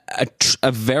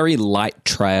a very light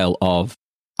trail of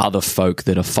other folk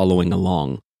that are following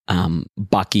along.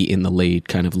 Bucky in the lead,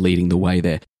 kind of leading the way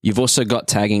there. You've also got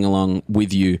tagging along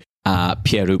with you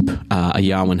Pier'ruup. A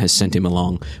Yarwan has sent him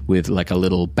along with like a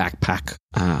little backpack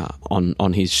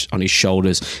on his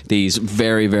shoulders. These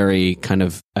very, very kind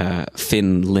of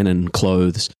thin linen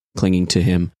clothes clinging to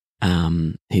him.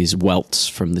 His welts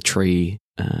from the tree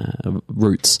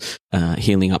roots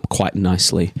healing up quite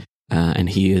nicely, and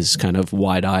he is kind of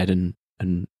wide-eyed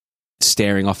and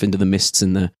staring off into the mists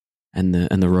and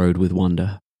the road with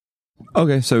wonder.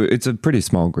 Okay, so it's a pretty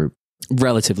small group.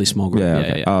 Relatively small group. Yeah.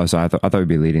 Okay. Oh, so I thought we'd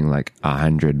be leading like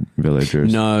 100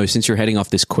 villagers. No, since you're heading off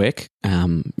this quick,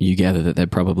 you gather that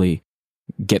they'd probably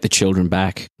get the children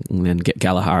back and then get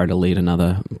Galahara to lead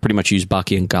another. Pretty much use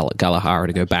Bucky and Galahara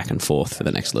to go back and forth for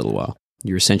the next little while.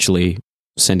 You're essentially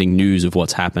sending news of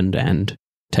what's happened and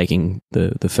taking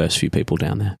the first few people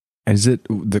down there. Is it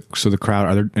the crowd?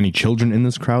 Are there any children in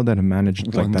this crowd that have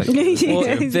managed like that? Well,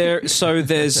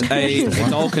 there's a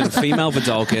Vidalcan, female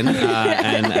Vidalcan,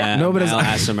 and male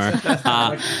Aasimar.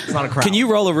 It's not a crowd. Can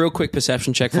you roll a real quick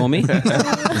perception check for me?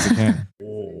 Yes, I can.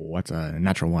 Oh, what's a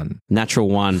natural 1? Natural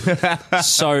 1.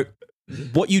 So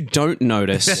what you don't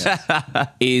notice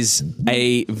is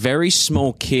a very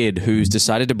small kid who's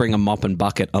decided to bring a mop and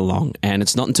bucket along, and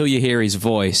it's not until you hear his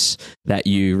voice that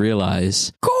you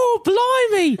realize, Oh,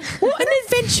 blimey! What an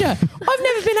adventure! I've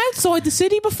never been outside the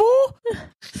city before.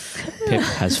 Pip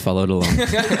has followed along.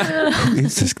 Who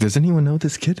is this? Does anyone know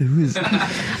this kid? Who is?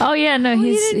 Oh yeah, no,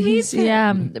 he's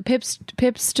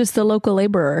Pip's just a local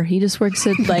laborer. He just works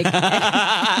at like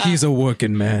He's a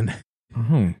working man.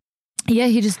 Oh. Yeah,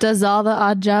 he just does all the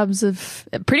odd jobs of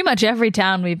pretty much every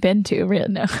town we've been to.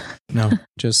 Really, No,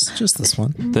 just this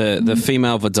one. The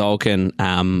female Vidalcan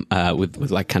with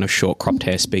like kind of short cropped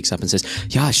hair speaks up and says,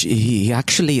 "Yeah, he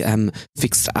actually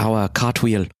fixed our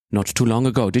cartwheel not too long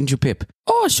ago, didn't you, Pip?"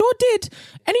 Oh, I sure did.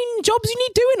 Any jobs you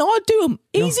need doing, I'll do them.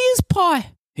 Easy as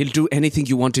pie. He'll do anything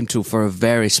you want him to for a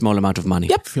very small amount of money.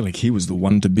 Yep. I feel like he was the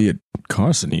one to be at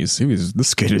Carson. This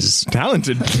kid is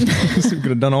talented. He could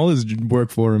have done all his work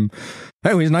for him.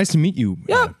 Anyways, nice to meet you.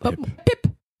 Yeah, Pip.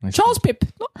 Nice Charles Pip.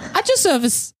 At your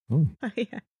service. You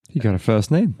got a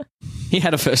first name. He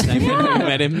had a first name when we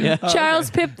met him. Yeah.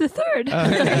 Charles Pip the Third.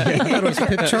 That was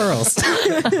Pip Charles.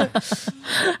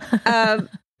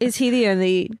 Is he the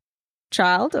only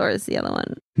child, or is the other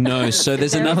one? No, so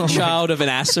there's another child of an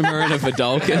Aasimar and a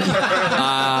Vidalcan.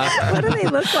 What do they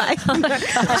look like? Oh my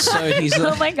God. So he's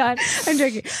Oh my God. I'm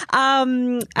joking.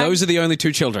 those are the only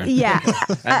 2 children. Yeah.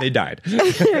 And they died.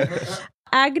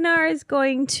 Agnar is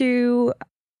going to,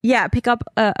 pick up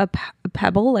a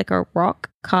pebble, like a rock,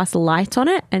 cast light on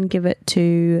it, and give it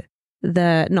to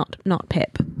the not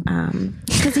Pip,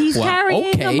 because he's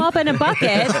carrying a mop and a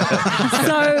bucket.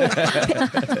 So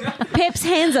Pip's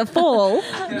hands are full.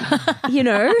 You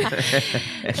know,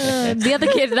 The other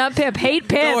kid, not Pip, hate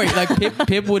Pip. Don't worry, like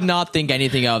Pip would not think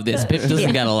anything of this. Pip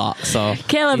doesn't get a lot, so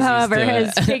Caleb, he's however,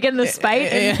 used to has taken the spite.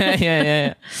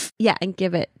 yeah. yeah, and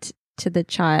give it to the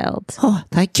child. Oh,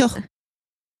 thank you.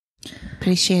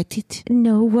 Appreciate it.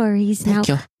 No worries. Thank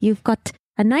now you. You've got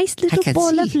a nice little can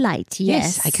ball see. of light.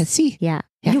 Yes, I can see. Yeah.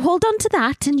 Yeah. You hold on to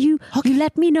that, and you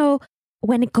let me know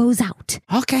when it goes out,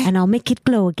 Okay. and I'll make it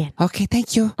glow again. Okay,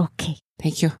 thank you. Okay.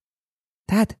 Thank you.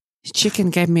 Dad, this chicken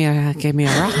gave me a rock.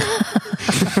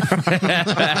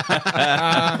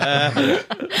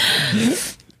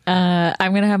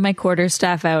 I'm gonna have my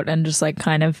quarterstaff out and just like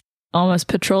kind of almost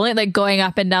patrolling, like going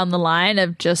up and down the line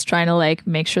of just trying to like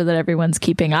make sure that everyone's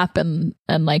keeping up and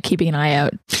like keeping an eye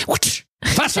out.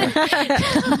 Faster!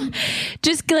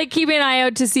 Just like keeping an eye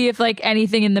out to see if like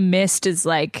anything in the mist is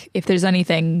like, if there's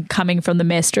anything coming from the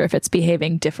mist or if it's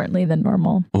behaving differently than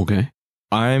normal. Okay.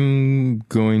 I'm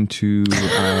going to.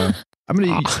 I'm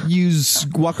gonna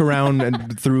walk around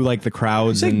and through like the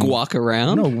crowds. Say guac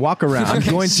around? No, walk around. I'm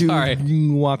going Sorry.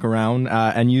 to walk around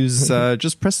and use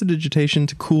just prestidigitation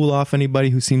to cool off anybody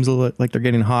who seems like they're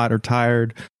getting hot or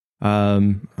tired. I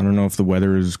don't know if the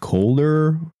weather is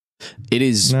colder. It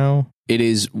is. No. It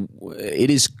is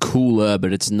cooler,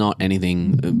 but it's not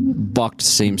anything. Bucked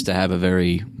seems to have a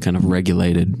very kind of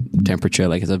regulated temperature.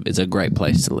 Like it's a great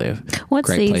place to live. What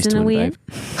great place season to are we invade.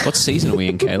 What season are we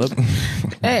in, Caleb?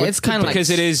 It's kind of like Because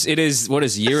it is what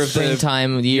is year of the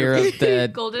springtime, year of the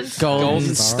Golden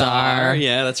golden star.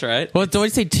 Yeah, that's right. What do I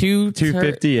say?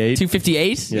 258.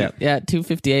 258. Yeah.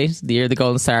 258. The year of the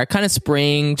golden star. Kind of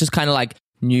spring, just kind of like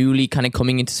newly kind of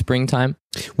coming into springtime.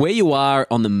 Where you are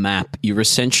on the map, you're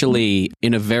essentially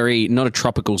in a very not a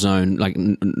tropical zone, like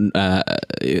in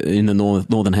the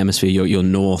northern hemisphere. You're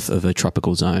north of a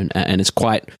tropical zone, and it's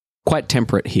quite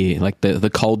temperate here. Like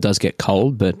the cold does get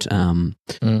cold, but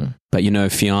you know,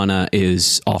 Fianna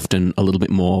is often a little bit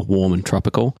more warm and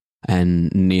tropical, and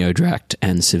Neodract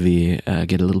and Severe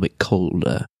get a little bit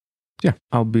colder. Yeah,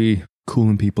 I'll be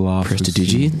cooling people off.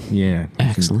 Prestidigity? Yeah,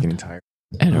 Excellent. Getting tired.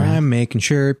 I'm making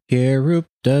sure Pier'ruup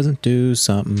doesn't do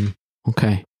something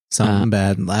Okay.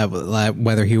 bad, like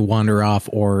whether he wander off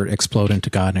or explode into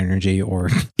god energy or.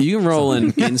 You can roll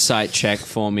an insight check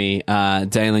for me,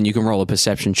 Dalen. You can roll a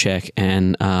perception check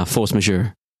and force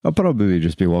majeure. I'll probably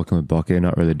just be walking with Bucky,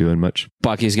 not really doing much.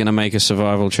 Bucky's going to make a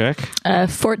survival check.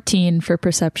 14 for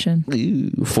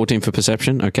perception. 14 for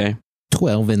perception. Okay.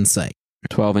 12 insight.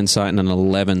 12 insight and an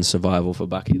 11 survival for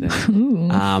Bucky there.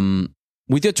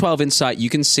 With your 12 insight, you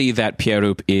can see that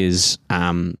Pier'ruup is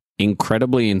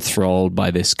incredibly enthralled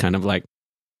by this kind of like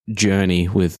journey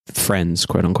with friends,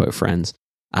 quote unquote friends.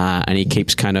 And he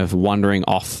keeps kind of wandering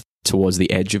off towards the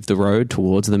edge of the road,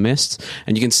 towards the mist.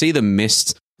 And you can see the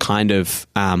mist kind of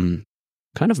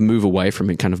move away from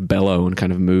him, kind of bellow and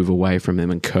kind of move away from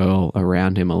him and curl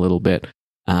around him a little bit.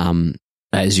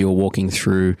 As you're walking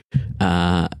through,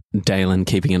 Dalen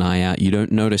keeping an eye out, you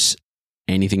don't notice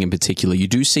anything in particular. You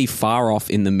do see far off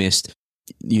in the mist,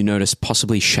 you notice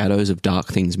possibly shadows of dark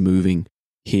things moving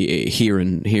here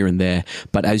and there.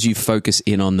 But as you focus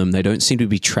in on them, they don't seem to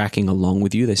be tracking along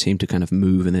with you. They seem to kind of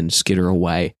move and then skitter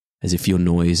away as if your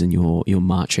noise and your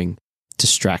marching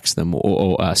distracts them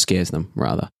or scares them,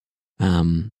 rather.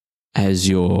 As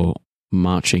you're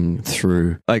marching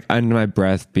through. Like, under my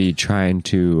breath, be trying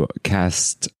to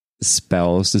cast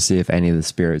spells to see if any of the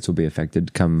spirits will be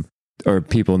affected or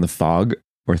people in the fog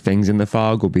or things in the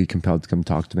fog will be compelled to come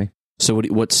talk to me. So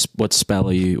what spell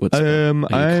are you? I'm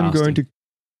going to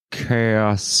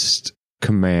cast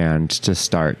command to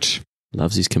start.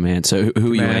 Loves his command. So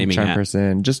who are you aiming at?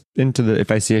 Person, just into the,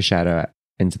 if I see a shadow,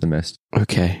 into the mist.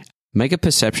 Okay. Make a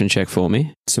perception check for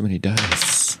me. So many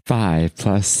dice. 5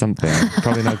 plus something.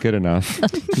 Probably not good enough.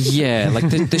 Yeah, like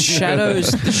the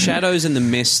shadows and the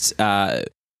mist.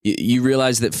 You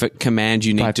realize that for command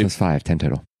you need 5 plus 5, 10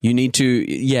 total. You need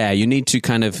to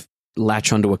kind of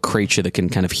latch onto a creature that can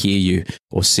kind of hear you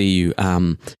or see you,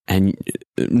 and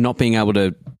not being able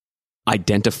to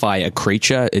identify a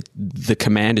creature, the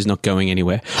command is not going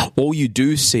anywhere. All you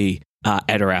do see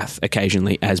Edirath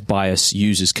occasionally as Bias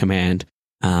uses command.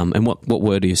 And what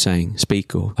word are you saying?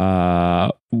 Speak or?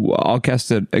 I'll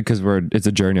cast it because it's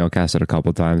a journey. I'll cast it a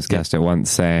couple times. Cast it once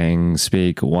saying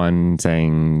speak, one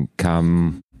saying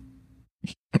come.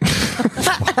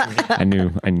 I knew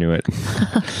it.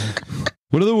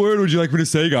 What other word would you like me to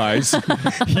say, guys?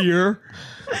 Here.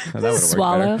 Oh,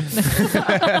 Swallow.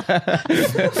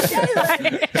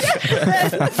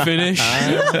 Finish.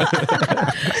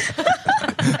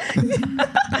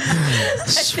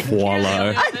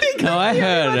 Swallow. I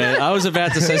heard it. I was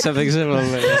about to say something similar.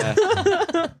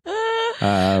 But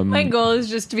yeah. My goal is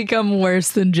just to become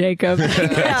worse than Jacob.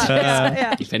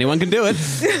 If anyone can do it,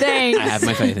 Thanks. I have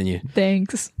my faith in you.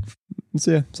 Thanks.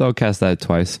 So I'll cast that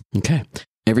twice. Okay.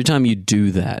 Every time you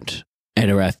do that,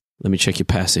 Edirath, let me check your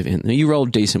passive. You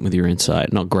rolled decent with your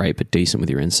insight. Not great, but decent with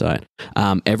your insight.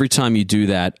 Every time you do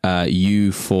that,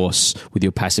 you force, with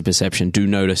your passive perception, do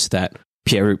notice that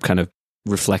Pier'ruup kind of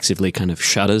reflexively kind of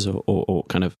shudders or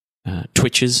kind of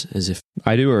twitches as if...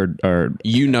 I do, or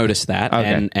you notice that.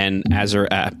 Okay. And as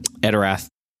Edirath,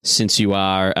 since you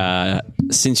are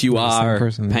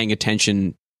paying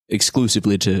attention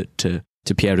exclusively to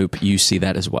Pier'ruup, you see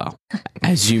that as well.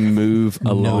 As you move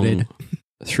along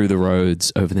through the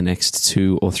roads over the next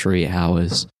 2 or 3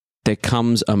 hours, there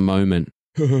comes a moment.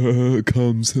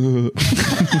 Comes.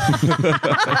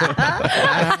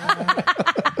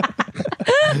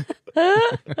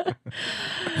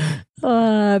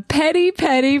 Petty.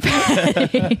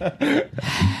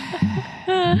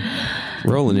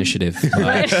 Roll initiative.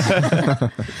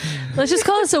 Let's Let's just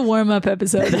call this a warm-up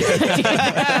episode.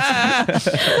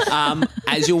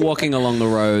 As you're walking along the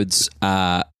roads,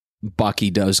 Bucky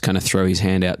does kind of throw his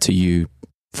hand out to you,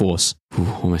 Force.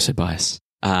 Almost said bias.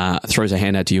 Throws a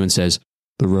hand out to you and says,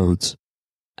 The roads.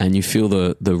 and you feel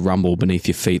the rumble beneath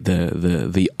your feet,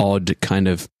 the odd kind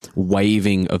of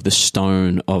waving of the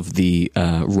stone of the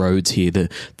roads here,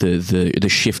 the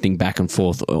shifting back and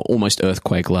forth, almost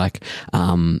earthquake-like.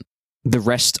 The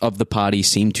rest of the party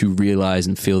seem to realize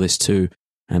and feel this too,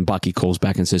 and Bucky calls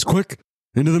back and says, "Quick,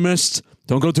 into the mist!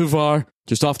 Don't go too far,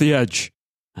 just off the edge."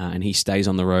 And he stays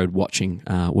on the road watching.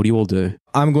 What do you all do?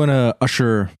 I'm going to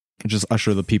usher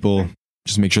the people.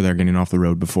 Just make sure they're getting off the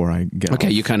road before I get Okay,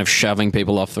 off. you're kind of shoving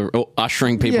people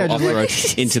ushering people off the road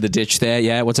into the ditch there.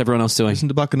 Yeah, what's everyone else doing? Listen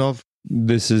to Buckinov.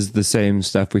 This is the same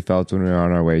stuff we felt when we were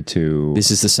on our way to... This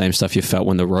is the same stuff you felt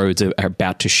when the roads are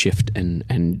about to shift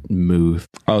and move.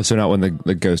 Oh, so not when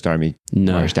the ghost army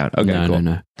marched down. Okay, cool.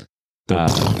 No.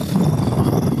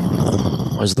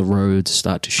 As the roads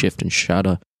start to shift and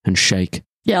shudder and shake.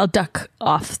 Yeah, I'll duck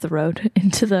off the road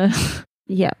into the...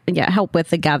 Yeah, help with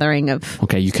the gathering of...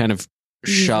 Okay, you kind of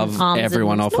shove arms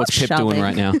everyone and- off. What's Pip shoving. doing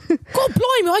right now? God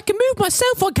blimey, I can move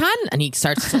myself, I can. And he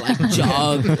starts to like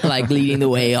jog, like leading the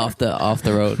way off the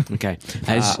road. Okay.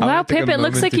 I Wow, wanna take Pip, a it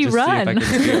looks moment like to you just see if I run.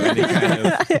 can feel any kind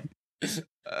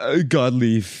of,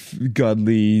 godly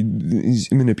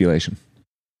manipulation,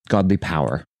 godly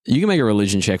power. You can make a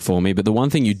religion check for me, but the one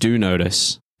thing you do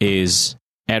notice is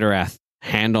Edorath,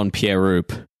 hand on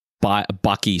Pier'ruup, by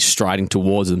Bucky striding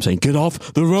towards them, saying, "Get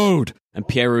off the road!" And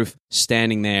Pier'ruup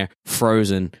standing there,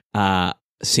 frozen,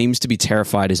 seems to be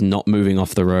terrified, is not moving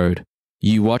off the road.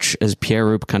 You watch as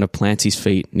Pier'ruup kind of plants his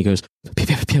feet, and he goes,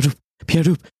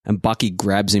 Pier'ruup, and Bucky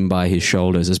grabs him by his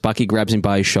shoulders. As Bucky grabs him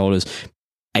by his shoulders,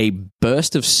 a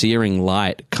burst of searing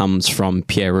light comes from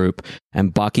Pier'ruup,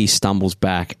 and Bucky stumbles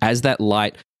back. As that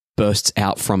light bursts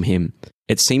out from him,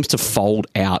 it seems to fold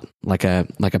out like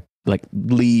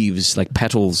leaves, like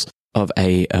petals of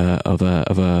a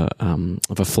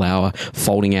flower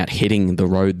folding out, hitting the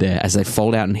road there. As they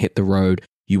fold out and hit the road,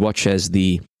 you watch as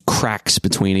the cracks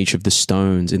between each of the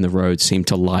stones in the road seem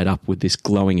to light up with this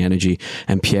glowing energy,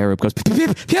 and Pier'ruup goes,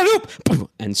 Pier'ruup,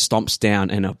 and stomps down,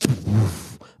 and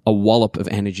a wallop of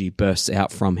energy bursts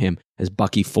out from him as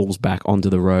Bucky falls back onto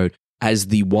the road. As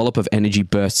the wallop of energy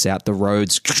bursts out, the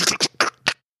roads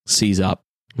seize up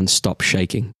and stop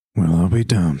shaking. Well, I'll be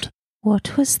damned.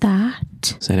 What was that?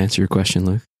 Does that answer your question,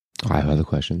 Luke? I have other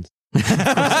questions. Here's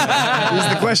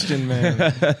the question, man.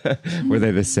 Were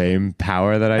they the same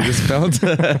power that I just felt?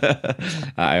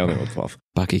 I only rolled 12.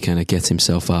 Bucky kind of gets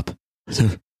himself up.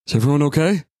 Is everyone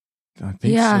okay? I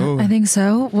think Yeah, so. I think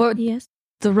so. What? Yes.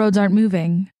 The roads aren't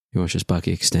moving. You watch as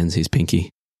Bucky extends his pinky.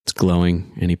 It's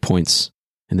glowing, and he points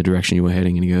in the direction you were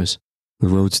heading, and he goes, The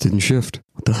roads didn't shift.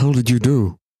 What the hell did you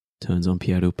do? turns on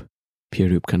Pier'ruup.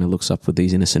 Pier'ruup kind of looks up with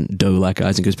these innocent doe-like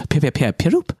eyes and goes,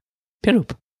 Pier'ruup,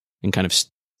 and kind of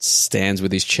stands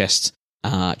with his chest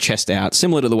out,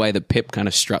 similar to the way that Pip kind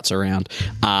of struts around.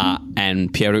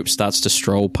 And Pier'ruup starts to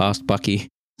stroll past Bucky,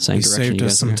 same He direction. saved you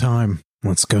us guys some are. time.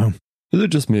 Let's go. Is it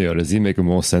just me, or does he make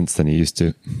more sense than he used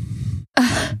to?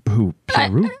 Who?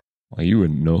 Pier'ruup? Well, you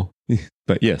wouldn't know.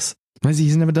 But yes.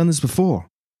 He's never done this before.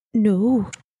 No.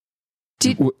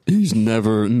 He's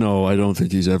never... No, I don't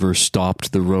think he's ever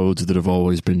stopped the roads that have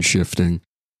always been shifting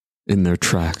in their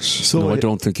tracks. So I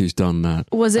don't think he's done that.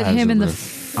 Was it as him a in the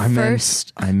riff.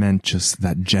 first? I meant just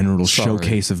that general Sorry.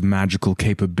 showcase of magical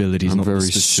capabilities. I'm not the very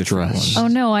specific stressed. Oh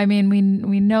no! I mean,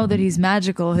 we know that he's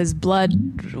magical. His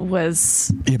blood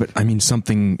was. Yeah, but I mean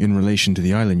something in relation to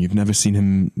the island. You've never seen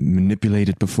him manipulate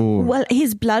it before. Well,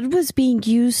 his blood was being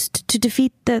used to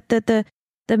defeat the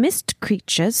mist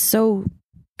creatures, so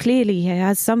clearly he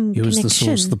has some He was connection.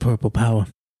 the source of the purple power.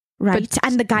 Right,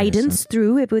 and the guidance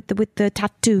through it with the I know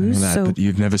tattoos. that, So but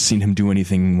you've never seen him do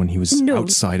anything when he was No.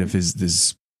 outside of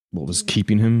his what was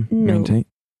keeping him No. maintained.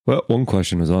 Well, one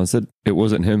question was answered. It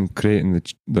wasn't him creating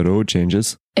the road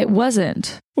changes. It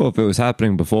wasn't. Well, if it was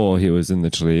happening before he was in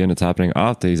the tree and it's happening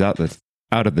after he's out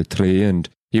of the tree and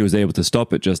he was able to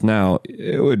stop it just now,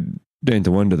 it would deign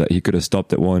to wonder that he could have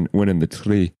stopped it when in the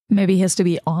tree. Maybe he has to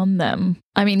be on them.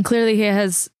 I mean, clearly he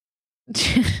has.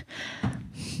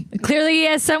 Clearly, he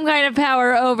has some kind of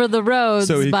power over the roads.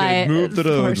 So he by, can move the of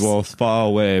roads course. while far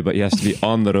away, but he has to be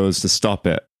on the roads to stop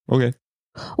it. Okay.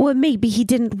 or maybe he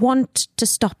didn't want to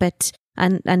stop it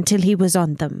until he was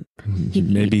on them.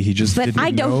 Maybe he just But didn't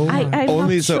I don't. know. I'm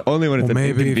Only not so sure. only when it's Well, an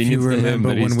maybe if you inconvenience to him remember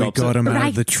that he when we stops got it. him out of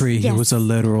Right, the tree, he yes. was a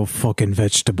literal fucking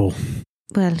vegetable.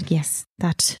 Well, yes,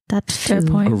 that Fair too.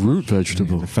 A point. root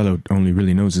vegetable. The fellow only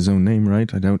really knows his own name,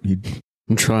 right? I doubt he'd.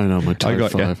 I'm trying out my type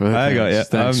 5. I got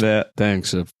you. I'm there.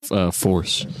 Thanks,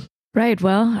 Force. Right,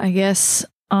 well, I guess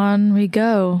on we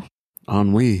go.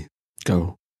 On we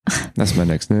go. That's my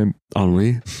next name.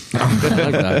 Ennui. I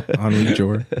like that. Ennui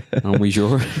Jor. Ennui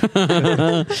Jor.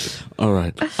 All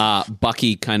right.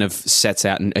 Bucky kind of sets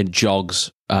out and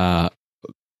jogs up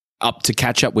to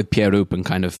catch up with Pier'ruup, and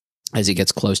kind of as he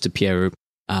gets close to Pier'ruup,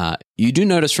 you do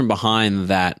notice from behind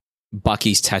that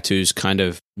Bucky's tattoos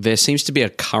there seems to be a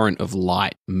current of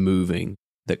light moving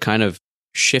that kind of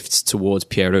shifts towards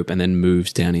Pier'ruup and then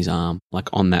moves down his arm, like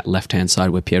on that left-hand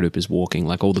side where Pier'ruup is walking,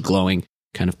 like all the glowing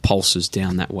kind of pulses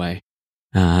down that way.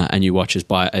 And you watch as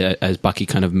Bucky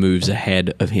kind of moves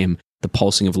ahead of him, the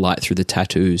pulsing of light through the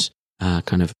tattoos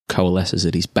kind of coalesces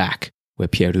at his back, where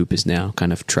Pier'ruup is now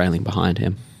kind of trailing behind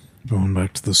him. Going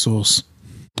back to the source.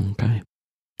 Okay.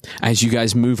 As you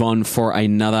guys move on for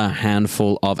another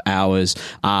handful of hours,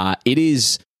 it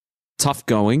is tough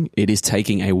going. It is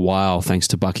taking a while thanks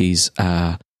to Bucky's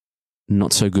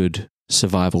not so good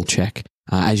survival check.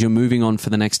 As you're moving on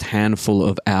for the next handful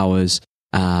of hours,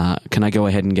 can I go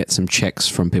ahead and get some checks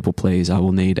from people, please? I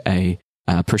will need a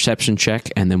perception check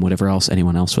and then whatever else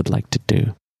anyone else would like to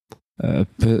do.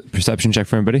 Perception check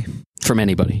for anybody? From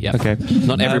anybody, yeah. Okay.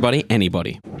 Not everybody,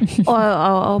 anybody.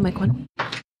 I'll make one.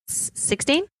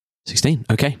 16? 16.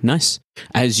 Okay, nice.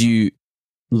 As you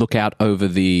look out over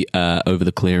the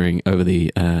clearing, over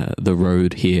the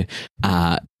road here,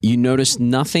 you notice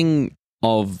nothing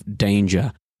of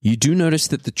danger. You do notice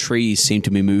that the trees seem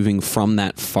to be moving from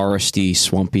that foresty,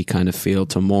 swampy kind of feel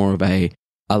to more of a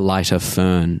lighter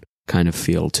fern kind of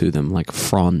feel to them, like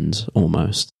fronds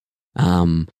almost.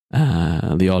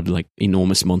 The odd, like,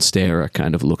 enormous monstera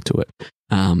kind of look to it.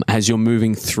 As you're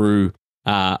moving through,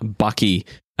 Bucky,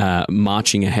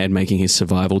 marching ahead, making his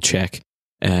survival check,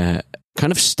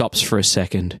 kind of stops for a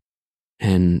second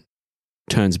and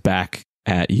turns back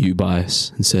at you,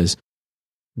 Bias, and says,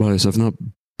 Bias, I've not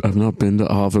been to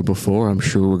Abha before. I'm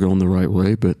sure we're going the right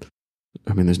way, but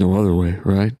I mean, there's no other way,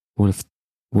 right? What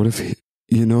if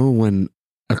you know when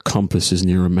a compass is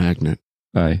near a magnet?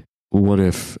 Aye. What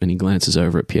if, and he glances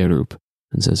over at Pier'ruup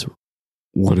and says,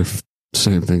 what if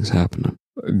same things happen?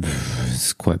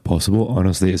 It's quite possible.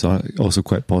 Honestly, it's also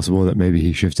quite possible that maybe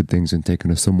he shifted things and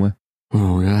taken us somewhere.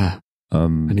 Oh, yeah.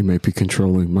 And he might be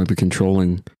controlling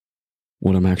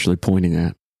what I'm actually pointing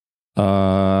at.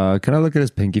 Can I look at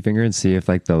his pinky finger and see if,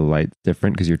 like, the light's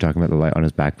different? Because you're talking about the light on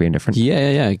his back being different.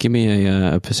 Yeah. Give me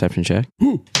a perception check.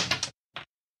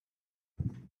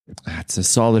 That's a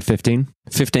solid 15.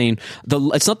 15.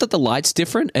 It's not that the light's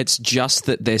different. It's just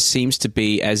that there seems to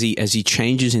be, as he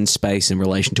changes in space in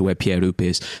relation to where Pier'ruup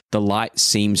is, the light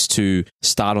seems to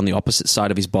start on the opposite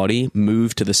side of his body,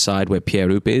 move to the side where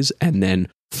Pier'ruup is, and then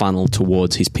funnel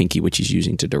towards his pinky, which he's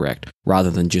using to direct,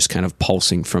 rather than just kind of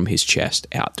pulsing from his chest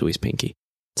out to his pinky.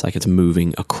 It's like it's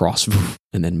moving across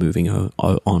and then moving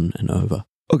on and over.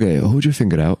 Okay, hold your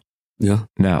finger out. Yeah.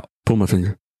 Now. Pull my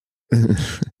finger.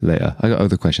 Later. I got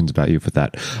other questions about you for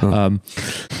that. Oh.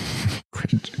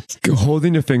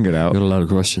 Holding your finger out. Got a lot of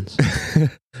questions.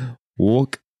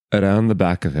 Walk around the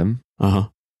back of him. Uh-huh.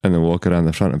 And then walk around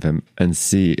the front of him and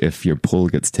see if your pull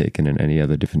gets taken in any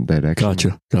other different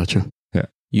direction. Gotcha. Yeah.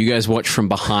 You guys watch from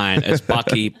behind as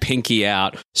Bucky, pinky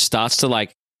out, starts to,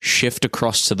 like, shift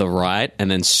across to the right and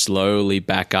then slowly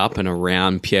back up and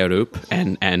around Pier'ruup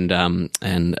and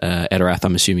Edirath.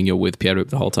 I'm assuming you're with Pier'ruup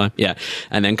the whole time. Yeah.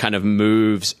 And then kind of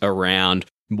moves around,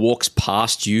 walks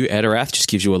past you, Edirath, just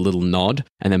gives you a little nod,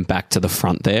 and then back to the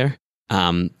front there.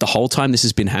 The whole time this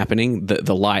has been happening,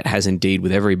 the light has indeed,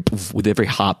 with every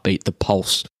heartbeat, the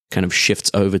pulse kind of shifts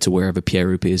over to wherever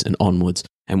Pier'ruup is and onwards.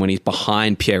 And when he's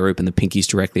behind Pier'ruup and the pinky's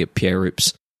directly at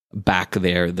Pier'ruup's back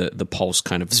there, the pulse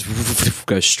kind of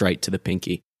goes straight to the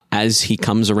pinky. As he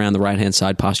comes around the right-hand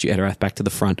side past you, Edirath, back to the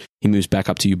front, he moves back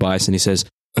up to you, Bias, and he says,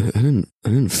 I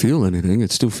didn't feel anything.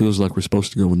 It still feels like we're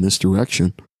supposed to go in this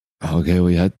direction. Okay,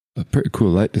 we had a pretty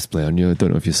cool light display on you. I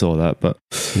don't know if you saw that, but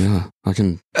yeah, I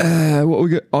can. What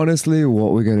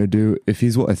we're gonna do, if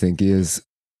he's what I think he is,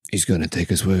 he's gonna take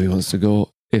us where he wants to go.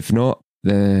 If not,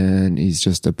 then he's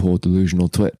just a poor delusional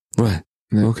twit. Right.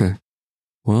 Yeah. Okay.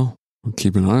 Well, I'll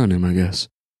keep an eye on him, I guess.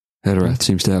 Edirath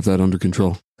seems to have that under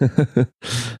control.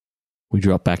 We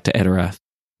drop back to Edirath.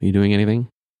 Are you doing anything?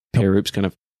 Pier'ruup's kind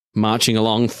of marching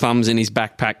along, thumbs in his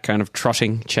backpack, kind of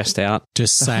trotting, chest out.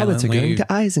 Just silently. to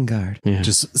Isengard. Yeah.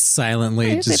 Just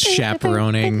silently, just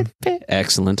chaperoning.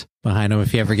 Excellent. Behind him.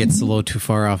 If he ever gets a little too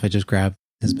far off, I just grab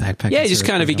his backpack. Yeah,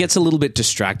 he gets a little bit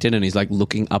distracted and he's like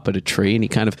looking up at a tree and he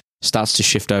kind of starts to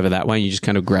shift over that way. And you just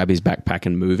kind of grab his backpack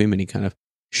and move him and he kind of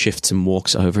shifts and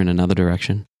walks over in another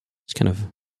direction. Just kind of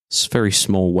very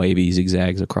small wavy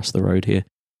zigzags across the road here.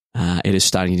 It is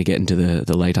starting to get into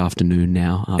the late afternoon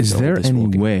now. Is after all there this any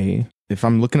walking. way, if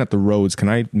I'm looking at the roads, can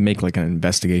I make like an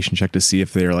investigation check to see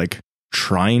if they're like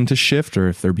trying to shift or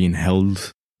if they're being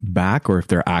held back or if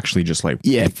they're actually just like...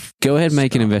 Yeah, go ahead and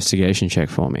make an investigation check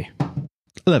for me.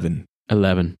 11.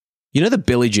 11. You know the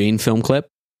Billie Jean film clip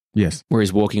Yes. where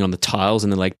he's walking on the tiles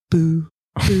and they're like, boo,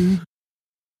 boo,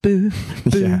 boo,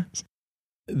 boo. Yeah.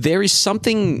 There is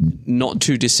something not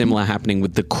too dissimilar happening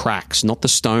with the cracks, not the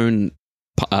stone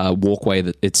walkway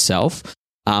itself,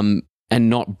 and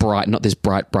not this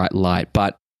bright light,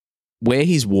 but where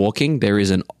he's walking, there is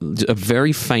a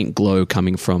very faint glow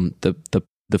coming from the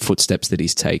footsteps that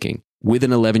he's taking. With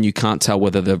an 11, you can't tell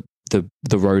whether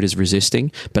the road is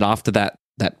resisting, but after that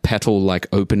petal-like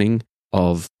opening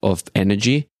of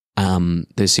energy,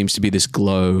 there seems to be this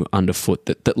glow underfoot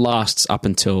that lasts up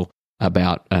until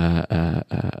about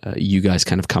you guys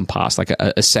kind of come past, like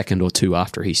a second or two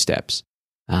after he steps.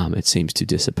 It seems to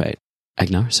dissipate.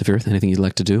 Agnar, Sephiroth, anything you'd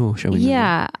like to do, or shall we?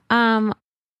 Yeah.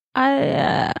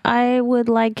 I would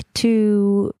like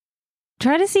to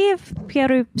try to see if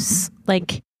Pier'ruup's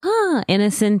like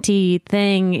innocent-y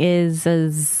thing is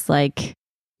as like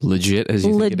Legit as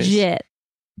you think it is? legit.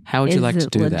 How would you Is like to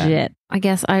it do legit? that? I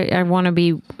guess I want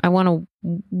to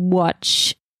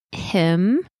watch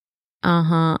him.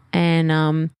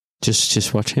 And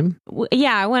Just watch him.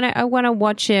 yeah, I want to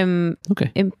watch him.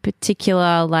 Okay. In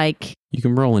particular, like You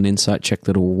can roll an insight check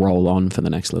that'll roll on for the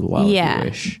next little while Yeah. if you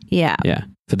wish. yeah, Yeah,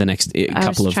 for the next I was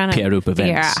couple of trying to Pier'ruup figure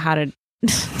events. out how to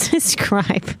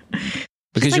describe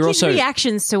Because like you're his also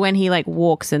reactions to when he like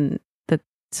walks and the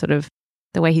sort of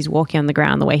the way he's walking on the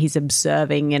ground, the way he's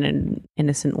observing in an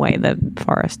innocent way the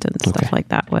forest and stuff Okay. like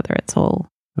that. Whether it's all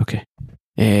okay.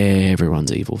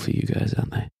 Everyone's evil for you guys,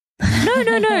 aren't they?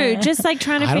 no, just like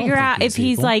trying to I don't figure think out if he's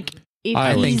he's evil. like. If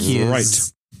I think he's- he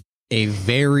is a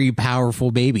very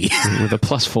powerful baby. With a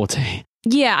plus 14.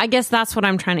 Yeah, I guess that's what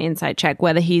I'm trying to insight check,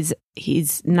 whether he's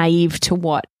naive to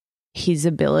what his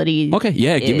ability Okay,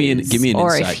 yeah, give me an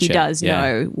or insight if he check. does Yeah.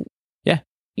 know. Yeah.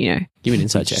 You know. Give me an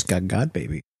insight Just check. got God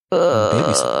baby.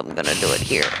 I'm going to do it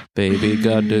here. Baby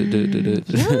God.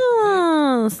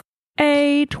 Yes.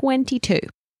 A 22.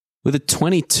 With a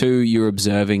 22, you're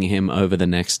observing him over the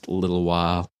next little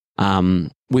while.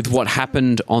 With what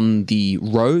happened on the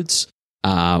roads,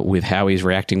 with how he's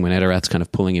reacting when Edorath's kind of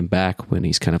pulling him back, when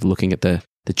he's kind of looking at the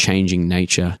changing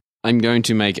nature, I'm going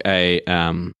to make a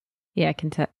Yeah,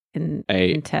 contest.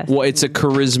 well, it's a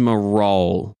charisma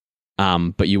roll,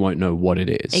 but you won't know what it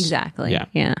is. Exactly. Yeah.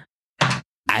 Yeah.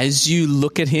 As you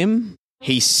look at him,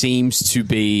 he seems to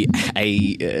be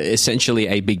essentially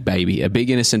a big baby, a big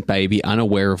innocent baby,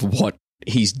 unaware of what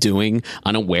he's doing,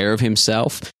 unaware of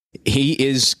himself. He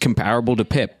is comparable to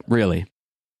Pip, really.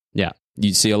 Yeah,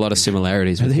 you see a lot of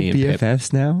similarities Are with they he and Pip.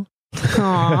 BFFs now?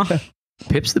 Aw.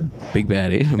 Pip's the big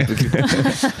baddie.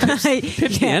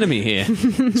 Pip's the enemy here.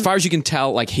 As far as you can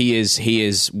tell, like he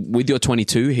is with your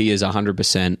 22, he is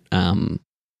 100%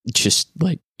 just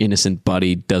like innocent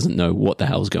buddy, doesn't know what the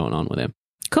hell's going on with him.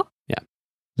 Cool. Yeah.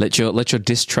 Let your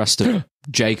distrust of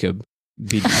Jacob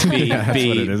be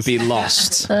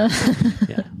lost.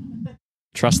 Yeah.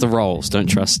 Trust the rolls, don't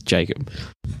trust Jacob.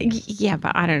 Yeah,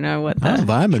 but I don't know what the. I'm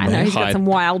vibing, I know man. he's got Hide. some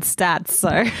wild stats, so.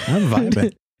 I'm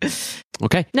vibing.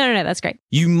 Okay. No, that's great.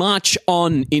 You march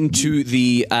on into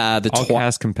the I'll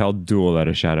cast Compelled Duel at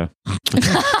a shadow.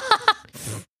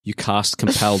 You cast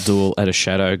Compel Duel at a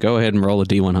shadow. Go ahead and roll a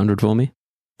D100 for me.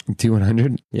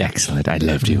 D100? Yeah. Excellent. I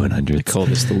love D100. I call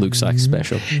this the Luke Sykes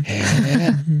special.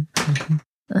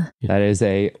 That is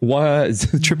a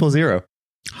 000.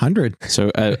 100.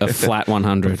 So a flat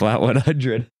 100. Flat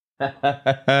 100.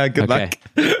 Good luck.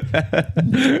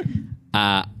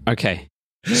 Okay.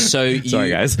 So Sorry,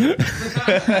 guys.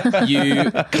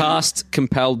 you cast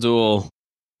Compel Duel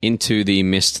into the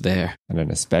mist there. And an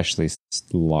especially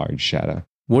large shadow.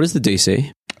 What is the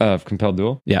DC? Of Compelled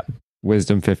Duel? Yeah.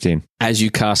 Wisdom 15. As you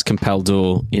cast Compel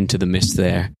Duel into the mist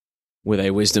there, with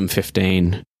a Wisdom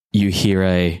 15, you hear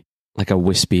a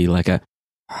wispy, like a...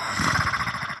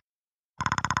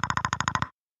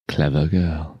 Clever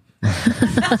girl.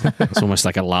 It's almost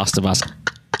like a Last of Us.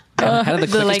 How did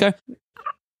the clickers go?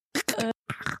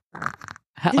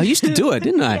 I used to do it,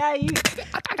 didn't I? Yeah,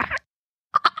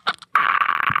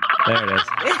 There it is.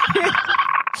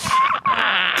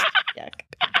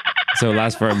 So it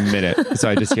lasts for a minute. So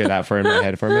I just hear that in my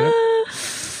head for a minute.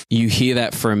 You hear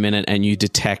that for a minute and you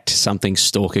detect something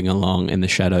stalking along in the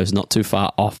shadows, not too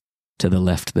far off to the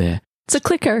left there. It's a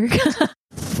clicker.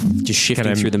 Just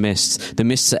shifting through the mists. The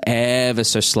mists are ever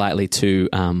so slightly too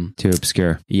Too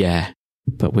obscure. yeah.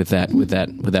 But with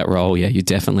that roll, yeah, you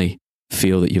definitely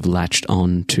feel that you've latched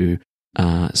on to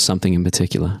something in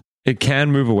particular. It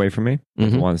can move away from me.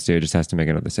 If Mhm. it wants to, it just has to make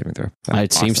another saving throw.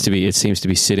 It seems to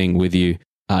be sitting with you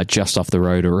just off the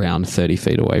road, around 30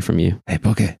 feet away from you. Hey,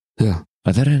 Buggy. Yeah.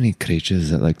 Are there any creatures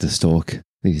that like to stalk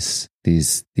these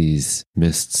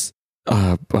mists?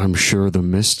 I'm sure the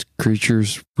mist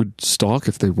creatures would stalk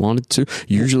if they wanted to.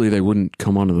 Usually they wouldn't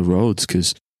come onto the roads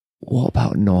because... What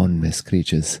about non-mist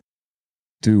creatures?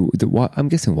 I'm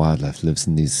guessing wildlife lives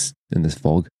in this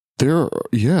fog.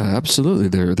 Absolutely.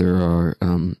 There are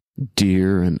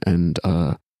deer and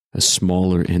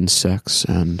smaller insects,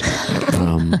 and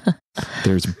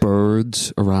there's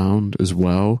birds around as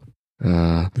well.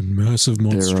 The massive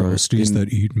monstrosities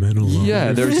that eat men alive.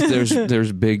 Yeah,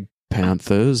 there's big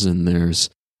panthers, and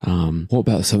there's What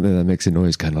about something that makes a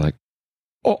noise kind of like...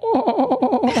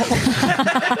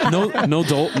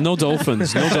 No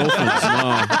dolphins. No.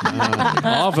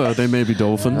 Ava, they may be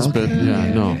dolphins, but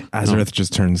yeah, no. Azareth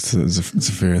just turns to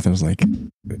Zephyrith and is like,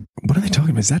 "What are they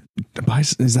talking about? Is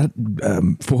that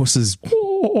Force's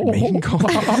mating call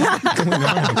going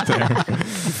on out there?"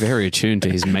 Very attuned to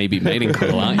his mating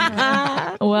call, aren't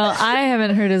you? Well, I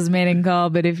haven't heard his mating call,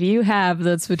 but if you have,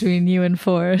 that's between you and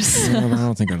Force. Well, I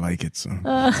don't think I like it. So.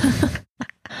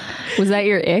 Was that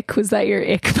your ick? Was that your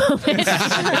ick moment?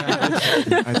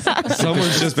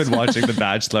 Someone's just been watching The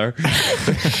Bachelor.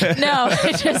 No,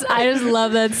 I just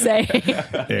love that saying.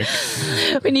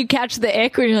 Ick. When you catch the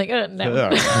ick, when you're like, oh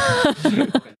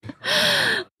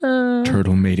no.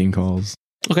 Turtle mating calls.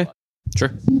 Okay,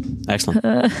 sure, excellent.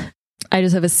 I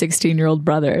just have a 16-year-old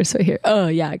brother, so here. Oh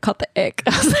yeah, I caught the ick.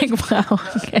 I was like, wow,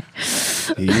 okay.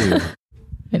 Ew.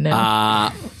 I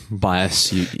know.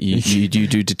 Bias, you do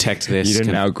detect this. You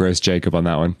didn't outgross Jacob on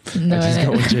that one. No, I just I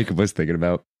got didn't. what Jacob was thinking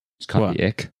about. Just caught What? the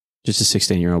ick. Just a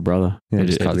 16-year-old brother. Yeah,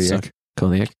 just caught the suck. ick. Call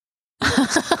the ick.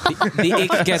 The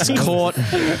ick gets caught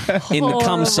in the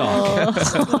cum sock.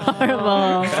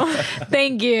 Horrible.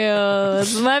 Thank you.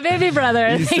 It's my baby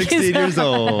brother. He's Thank you 16 so years much.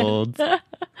 old.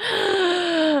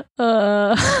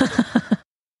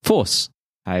 Force,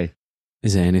 Hi.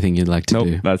 is there anything you'd like to Nope,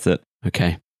 do? that's it.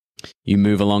 Okay. You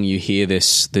move along, you hear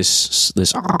this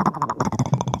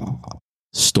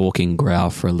stalking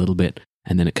growl for a little bit,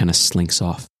 and then it kind of slinks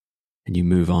off. And you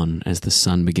move on as the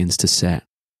sun begins to set.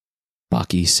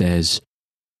 Bucky says,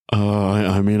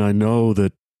 I mean, I know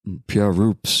that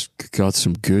Pier'ruup's got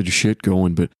some good shit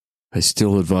going, but I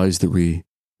still advise that we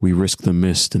risk the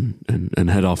mist and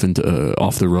head off into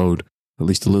off the road at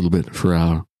least a little bit for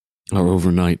our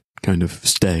overnight kind of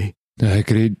stay.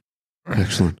 Agreed.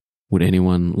 Excellent. would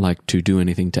anyone like to do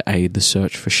anything to aid the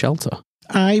search for shelter?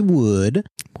 I would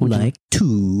Would you? like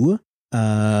to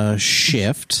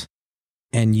shift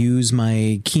and use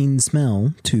my keen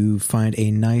smell to find a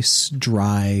nice,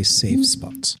 dry, safe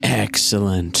spot.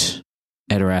 Excellent.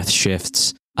 Edorath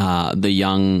shifts. The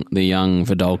young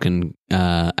Vidalcan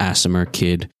Aasimar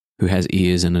kid who has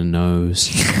ears and a nose.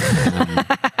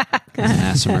 An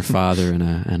Aasimar father and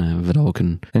a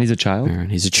Vidalcan And he's a child? parent.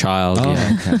 He's a child.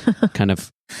 Yeah. Kind of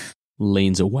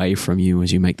leans away from you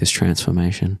as you make this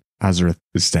transformation. Azareth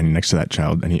is standing next to that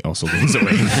child, and he also leans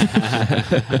away.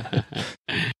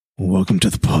 Welcome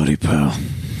to the party, pal.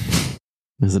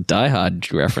 There's a Die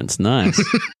Hard reference. Nice.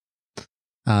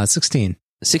 16.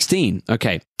 16.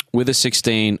 Okay. With a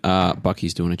 16,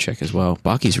 Bucky's doing a check as well.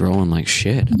 Bucky's rolling like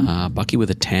shit. Bucky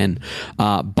with a 10.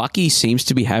 Bucky seems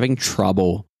to be having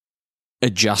trouble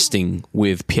adjusting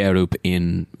with Pier'ruup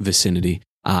in vicinity.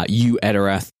 You,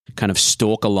 Edorath, kind of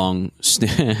stalk along.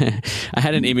 I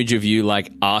had an image of you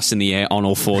like arse in the air on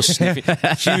all fours, sniffing,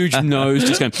 huge nose,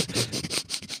 just going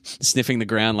sniffing the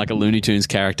ground like a Looney Tunes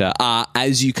character.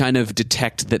 As you kind of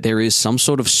detect that there is some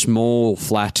sort of small,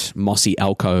 flat, mossy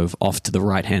alcove off to the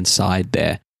right-hand side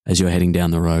there as you're heading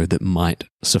down the road that might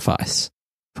suffice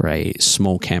for a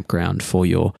small campground for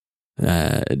your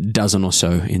dozen or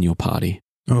so in your party.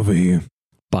 Over here.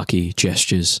 Bucky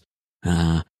gestures.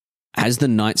 As the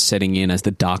night's setting in, as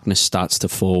the darkness starts to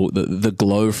fall, the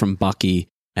glow from Bucky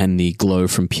and the glow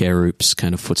from Pier'ruup's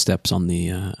kind of footsteps on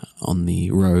the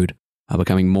road are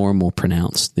becoming more and more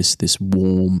pronounced. This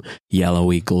warm,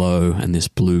 yellowy glow and this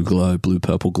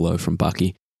blue-purple glow from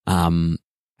Bucky.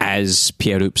 As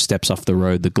Pier'ruup steps off the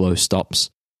road, the glow stops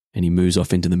and he moves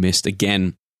off into the mist.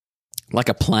 Again, like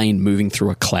a plane moving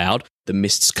through a cloud, the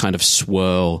mists kind of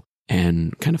swirl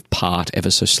and kind of part ever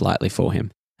so slightly for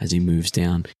him as he moves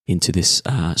down into this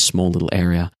small little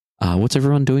area. What's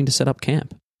everyone doing to set up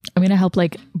camp? I'm gonna help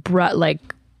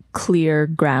clear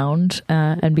ground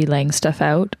and be laying stuff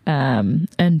out and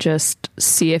just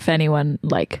see if anyone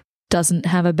doesn't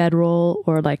have a bedroll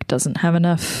or doesn't have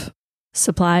enough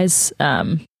supplies.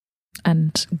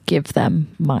 and give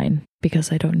them mine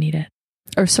because I don't need it.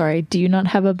 Or sorry, do you not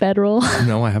have a bedroll?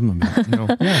 No, I haven't. No,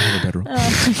 yeah, I have a bedroll.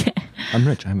 Okay. I'm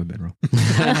rich. I have a bedroll.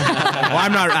 Well,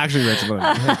 I'm not actually rich, but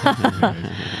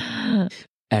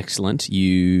Excellent.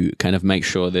 You kind of make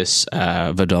sure this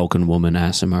Vidalcan woman,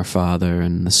 Asim, father,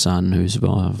 and the son, who's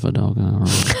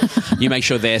Vidalcan. You make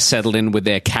sure they're settled in with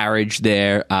their carriage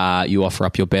there. You offer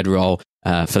up your bedroll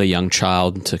for the young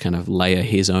child to kind of layer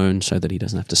his own so that he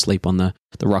doesn't have to sleep on the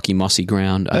rocky, mossy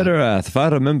ground. Edorath, if I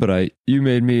remember right, you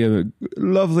made me a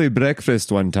lovely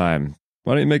breakfast one time.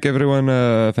 Why don't you make everyone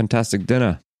a fantastic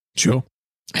dinner? sure.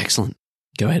 Excellent.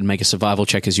 Go ahead and make a survival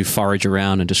check as you forage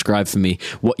around and describe for me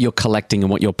what you're collecting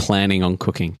and what you're planning on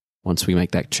cooking once we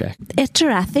make that check.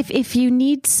 Iterath, if you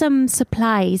need some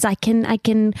supplies, I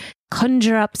can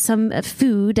conjure up some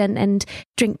food and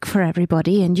drink for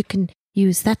everybody, and you can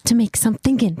use that to make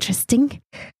something interesting.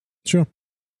 Sure.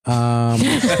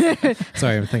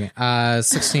 Sorry, I'm thinking.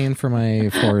 16 for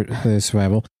the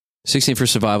survival. 16 for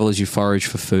survival as you forage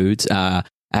for foods.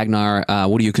 Agnar,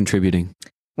 what are you contributing?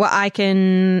 Well, I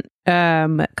can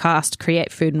cast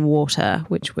Create Food and Water,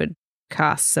 which would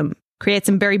create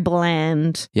some very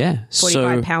bland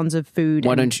 45 pounds of food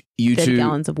why don't you 30 two,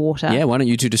 gallons of water. Yeah, why don't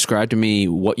you two describe to me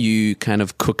what you kind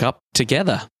of cook up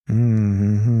together?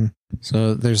 Mm-hmm.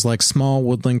 So there's like small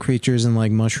woodland creatures and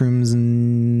like mushrooms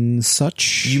and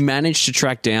such. You managed to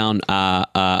track down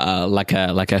like a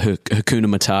Hakuna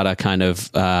Matata kind of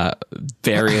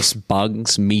various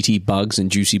bugs, meaty bugs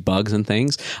and juicy bugs and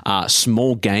things.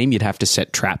 Small game, you'd have to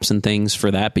set traps and things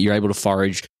for that, but you're able to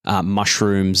forage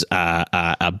mushrooms,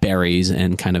 berries,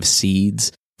 and kind of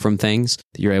seeds from things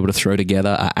that you're able to throw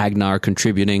together. Agnar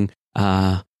contributing.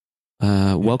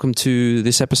 Welcome to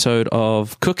this episode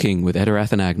of Cooking with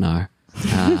Edorath and Agnar.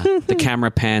 The camera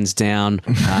pans down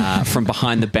from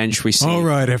behind the bench. We see. All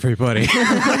right, everybody.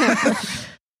 I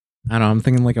don't know. I'm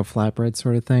thinking like a flatbread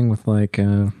sort of thing with like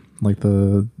the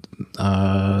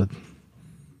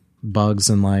bugs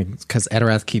and like because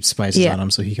Edorath keeps spices on them,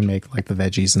 so he can make like the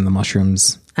veggies and the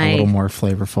mushrooms a little more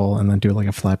flavorful, and then do like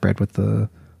a flatbread with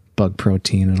the bug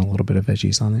protein and a little bit of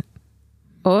veggies on it.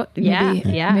 Oh,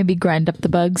 yeah. Maybe grind up the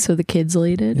bugs so the kids will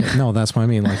eat it. No, that's what I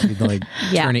mean. Like you'd like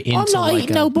turn it into I'm not like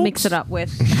eating no bugs. Mix it up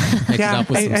with. I Gross.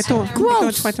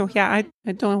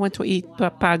 don't want to eat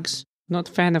bugs. Not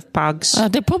a fan of bugs.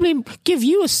 They'll probably give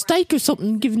you a steak or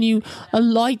something, giving you a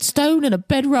light stone and a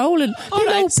bedroll, and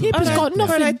little Pippa's got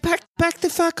nothing. Back the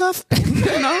fuck off.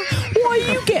 Why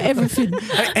you get everything?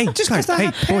 Hey, just guys,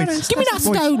 hey, boys. Give me that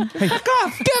stone. Hey, Fuck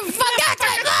off. Get fuck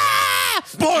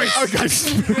boys.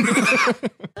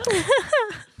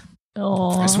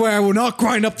 I swear I will not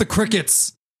grind up the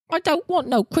crickets. I don't want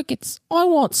no crickets. I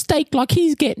want steak like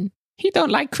he's getting. He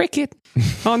don't like cricket.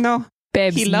 Oh no.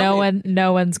 Babes,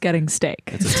 no one's getting steak.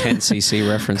 It's a 10cc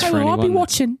reference for Hello, anyone. I'll be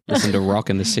watching. Listen to rock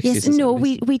in the 60s. Yes, no,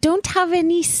 we don't have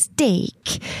any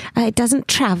steak. It doesn't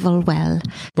travel well.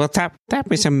 Well, that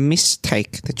was a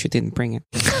mistake that you didn't bring it.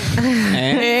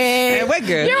 We're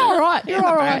good. You're all right. You're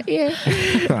all right. Yeah.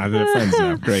 They're friends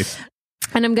now. Great.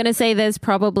 And I'm gonna say there's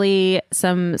probably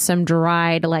some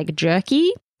dried like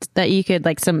jerky that you could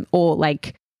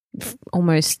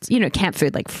almost camp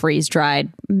food, like freeze dried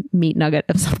meat nugget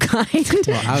of some kind.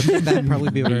 Well, I would think that'd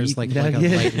probably be what it was like a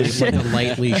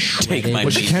lightly shredded. my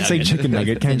But you can't say chicken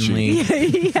nugget, can she?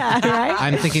 Yeah, right.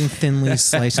 I'm thinking thinly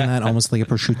slicing that, almost like a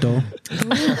prosciutto.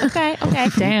 Okay.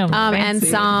 Damn. And fancy.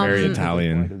 some. Very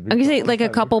Italian. I'm gonna say like a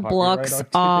couple blocks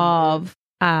of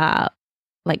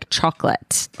like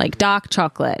chocolate, like dark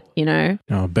chocolate. Oh,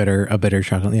 a bitter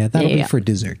chocolate. Yeah, that'll be for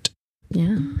dessert.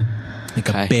 Yeah. Like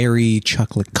a berry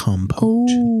chocolate compote.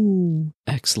 Ooh.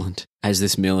 Excellent. As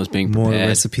this meal is being More prepared,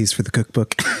 recipes for the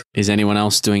cookbook. is anyone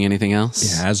else doing anything else?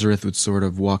 Yeah, Azareth would sort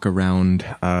of walk around.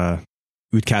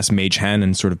 We'd cast Mage Hand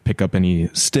and sort of pick up any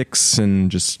sticks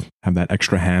and just have that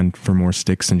extra hand for more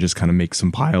sticks and just kind of make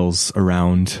some piles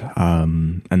around.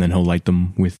 And then he'll light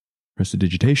them with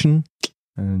prestidigitation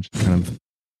and just kind of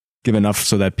give enough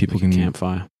so that people can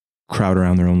Campfire. crowd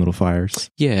around their own little fires.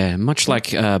 Yeah, much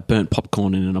like burnt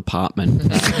popcorn in an apartment.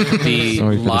 The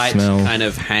Sorry for the light smell. kind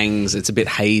of hangs. It's a bit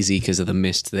hazy because of the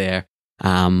mist there.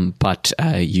 But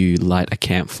you light a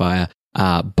campfire.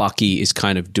 Bucky is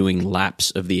kind of doing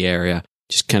laps of the area,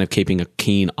 just kind of keeping a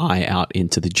keen eye out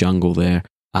into the jungle there.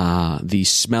 The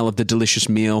smell of the delicious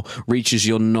meal reaches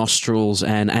your nostrils,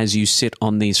 and as you sit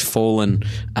on these fallen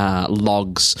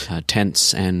logs,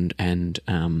 tents, and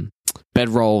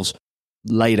bedrolls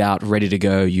laid out, ready to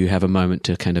go, you have a moment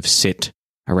to kind of sit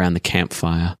around the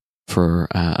campfire for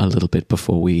a little bit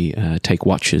before we take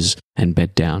watches and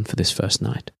bed down for this first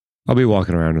night. I'll be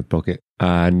walking around with Bucket,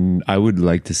 and I would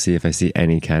like to see if I see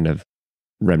any kind of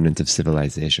remnant of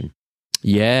civilization.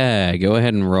 Yeah, go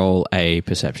ahead and roll a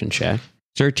perception check.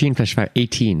 13 plus 5,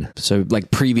 18. So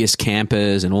like previous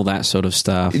campers and all that sort of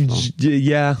stuff.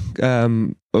 Yeah.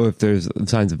 If there's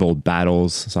signs of old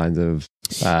battles, signs of...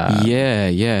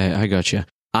 Yeah, I got you.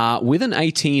 With an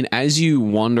 18, as you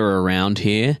wander around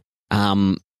here,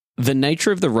 the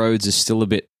nature of the roads is still a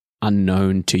bit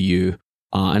unknown to you.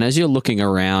 And as you're looking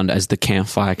around, as the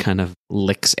campfire kind of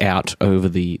licks out over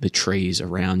the trees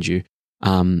around you,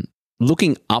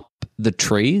 looking up the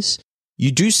trees,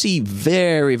 you do see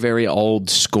very, very old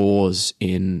scores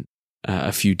in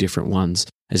a few different ones,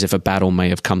 as if a battle may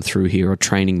have come through here or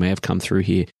training may have come through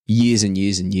here years and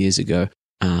years and years ago.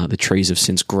 The trees have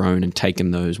since grown and taken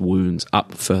those wounds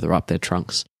further up their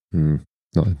trunks.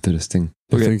 Not interesting.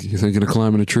 You thinking of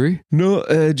climbing a tree? No,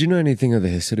 do you know anything of the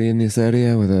history in this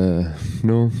area?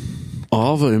 No?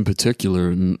 Abha in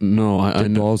particular, no. I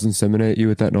Did know. balls inseminate you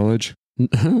with that knowledge?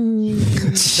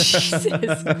 Jesus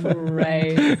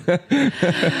Christ.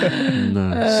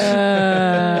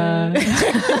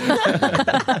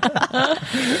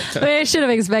 I should have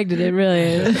expected it,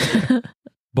 really.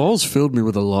 Balls filled me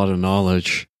with a lot of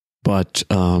knowledge, but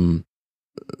Abha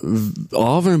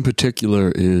in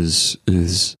particular is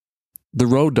the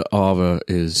road to Abha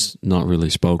is not really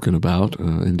spoken about.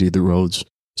 Indeed, the roads.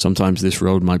 Sometimes this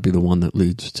road might be the one that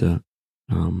leads to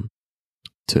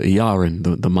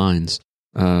Iarin, the mines.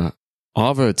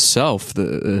 Abha itself,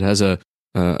 it has a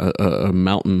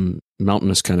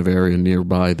mountainous kind of area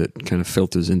nearby that kind of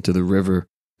filters into the river.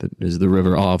 That is the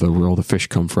river Abha, where all the fish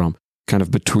come from. Kind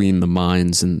of between the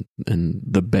mines and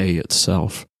the bay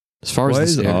itself. As far Why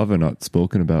as is Abha not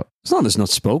spoken about? it's not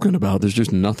spoken about. There's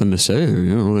just nothing to say.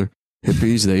 They're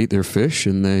hippies. They eat their fish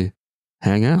and they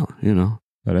hang out. All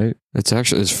right. It's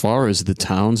actually, as far as the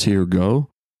towns here go,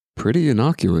 pretty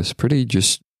innocuous, pretty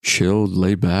just chilled,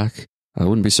 laid back. I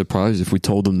wouldn't be surprised if we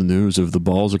told them the news of the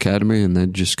Balls Academy and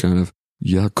they'd just kind of,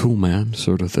 yeah, cool, man,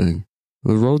 sort of thing.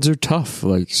 The roads are tough.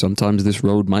 Like, sometimes this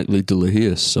road might lead to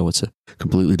Lahias, so it's a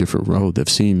completely different road. They've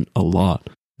seen a lot,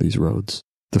 these roads.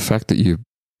 The fact that you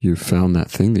found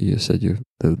that thing that you said,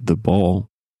 the ball,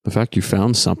 the fact you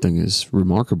found something is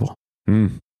remarkable.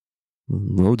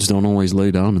 Roads don't always lay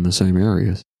down in the same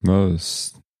areas. I'm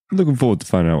looking forward to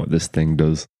finding out what this thing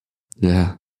does.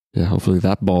 Yeah, hopefully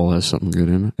that ball has something good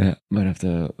in it. Yeah, might have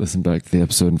to listen back to the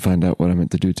episode and find out what I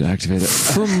meant to do to activate it.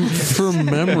 From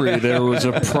memory, there was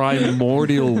a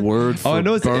primordial word for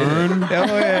burn.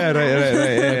 Right.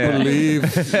 I believe,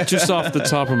 just off the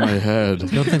top of my head. I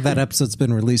don't think that episode's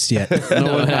been released yet.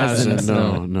 No, it hasn't.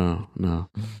 No.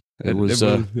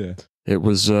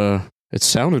 It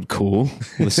sounded cool.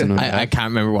 Listening, I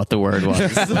can't remember what the word was.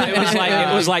 it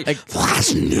was like or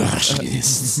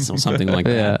something like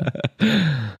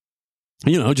that.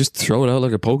 Just throw it out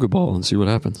like a Pokeball and see what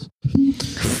happens.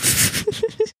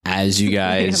 As you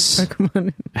guys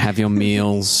have your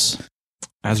meals,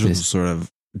 Azrael will sort of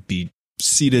be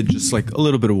seated just like a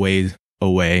little bit away.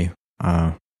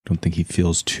 Don't think he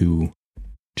feels too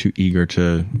eager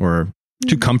to or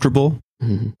too comfortable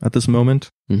at this moment.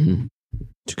 Mm-hmm.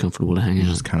 Too comfortable to hang out.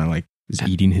 Just kind of like is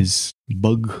eating his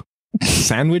bug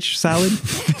sandwich salad.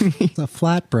 It's a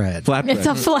flatbread. It's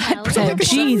a flatbread.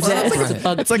 Jesus.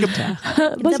 It's like a pita.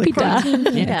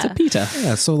 It's a pita.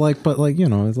 Yeah, so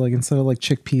it's like instead of like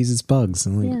chickpeas, it's bugs.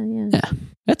 And Yeah,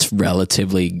 that's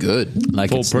relatively good.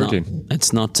 Like Full protein.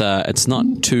 It's not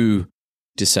too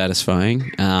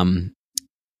dissatisfying.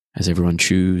 As everyone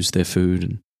chews their food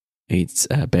and eats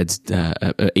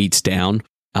down.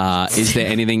 Is there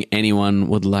anything anyone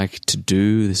would like to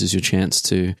do? This is your chance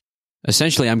to.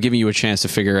 Essentially, I'm giving you a chance to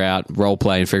figure out role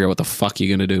play and figure out what the fuck you're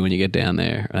going to do when you get down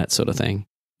there, that sort of thing.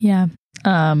 Yeah.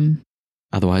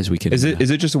 Otherwise, we could. Is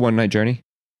it just a one-night journey?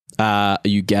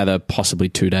 You gather possibly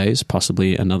 2 days,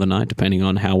 possibly another night, depending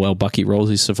on how well Bucky rolls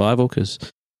his survival, because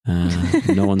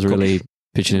no one's really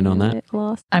pitching in on that.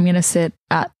 I'm going to sit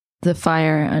at the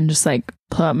fire and just like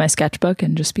pull out my sketchbook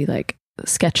and just be like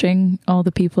sketching all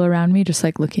the people around me, just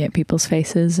like looking at people's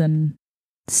faces and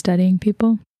studying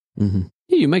people. Mm-hmm.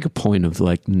 Yeah, you make a point of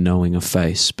like knowing a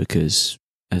face, because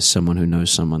as someone who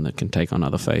knows someone that can take on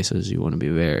other faces, you want to be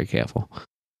very careful.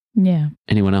 Yeah.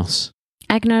 Anyone else?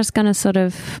 Agnar's going to sort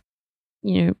of,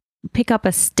 pick up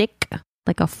a stick,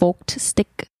 like a forked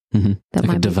stick. Mm-hmm. That like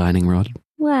might a be- divining rod.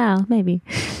 Well, maybe.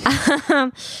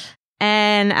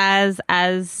 And as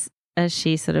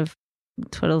she sort of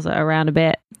twiddles it around a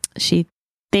bit, she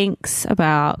thinks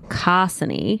about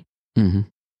Carsony. Mm-hmm.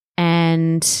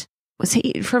 And was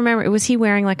he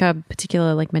wearing like a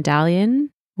particular like medallion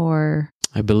or?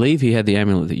 I believe he had the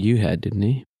amulet that you had, didn't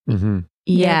he? Mm-hmm.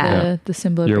 Yeah. The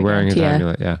symbol of You're wearing his Brigantia.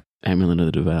 amulet, yeah. Amulet of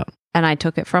the Devout. And I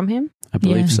took it from him. I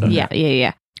believe so.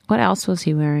 Yeah. What else was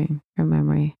he wearing from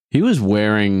memory? He was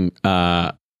wearing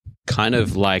kind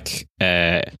of like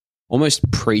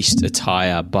almost priest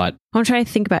attire, but I'm trying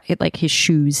to think about it, like his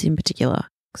shoes in particular,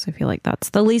 because I feel like that's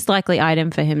the least likely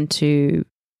item for him to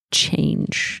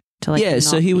change to like. Yeah,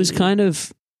 so he was kind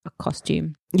of a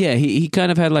costume. Yeah, he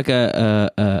kind of had like a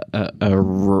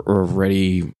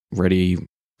ready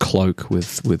cloak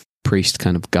with priest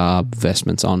kind of garb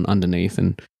vestments on underneath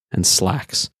and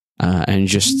slacks and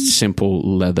just simple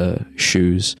leather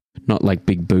shoes, not like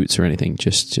big boots or anything,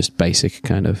 just basic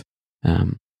kind of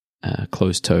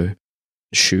closed toe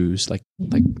shoes, like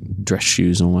dress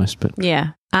shoes almost. But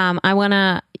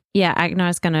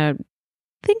Agnar's gonna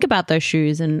think about those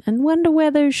shoes and wonder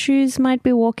where those shoes might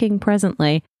be walking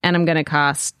presently. And I'm gonna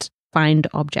cast Find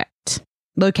Object,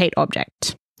 Locate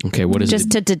Object. Okay, what is just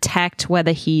it? to detect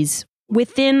whether he's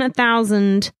within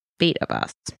 1,000 feet of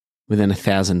us. Within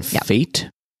 1,000 feet?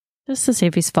 Just to see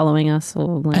if he's following us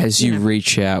or like, as you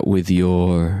reach out with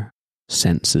your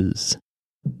senses,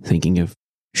 thinking of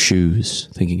shoes,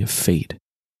 thinking of feet.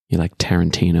 You're like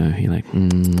Tarantino. You're like,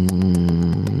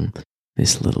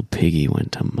 this little piggy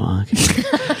went to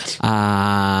market.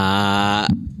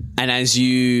 And as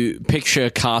you picture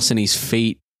Carson's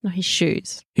feet. No, his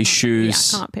shoes. His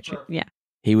shoes. Yeah, I can't picture. Yeah.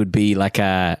 He would be like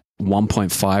a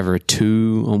 1.5 or a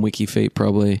 2 on Wiki Feet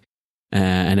probably.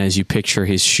 And as you picture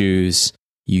his shoes,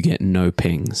 you get no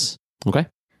pings. Okay?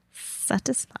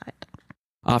 Satisfied.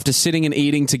 After sitting and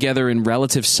eating together in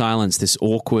relative silence, this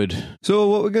awkward. So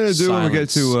what we're gonna do when we get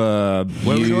to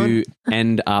where you we going?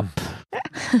 End up.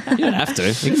 You don't have to.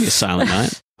 It can be a silent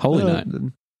night, holy night.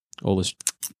 All this.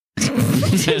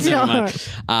 Never mind.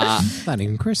 Not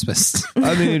even Christmas.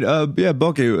 I mean,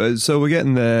 Bucky. So we're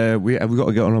getting there. We got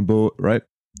to get on a boat, right?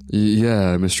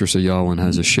 Yeah, Mistress Ayalwin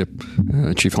has a ship.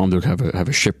 Chief Homduk have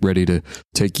a ship ready to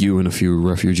take you and a few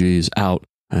refugees out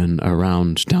and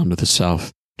around down to the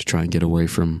south to try and get away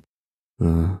from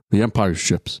the Empire's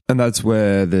ships. And that's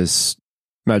where this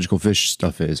magical fish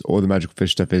stuff is, or the magical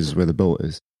fish stuff is where the boat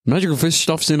is. Magical fish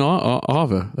stuff's in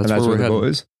Abha. That's where the boat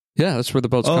is? Yeah, that's where the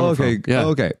boat's coming from. Yeah.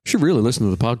 Okay. You should really listen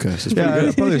to the podcast. It's pretty good.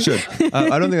 I probably should.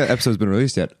 I don't think that episode's been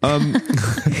released yet.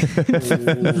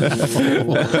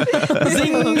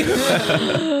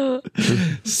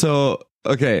 So,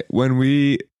 okay, when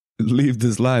we leave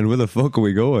this line, where the fuck are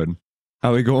we going?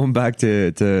 Are we going back to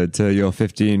your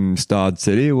 15-starred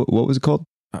city? What was it called?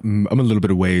 I'm a little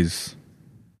bit of ways.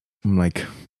 I'm like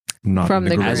not from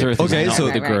in the group. group. Okay,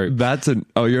 so the group. That's an.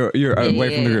 Oh, you're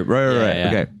away from the group. Right. Yeah.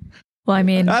 Okay. Well, I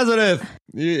mean, Azareth,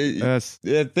 Yes,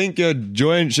 you think you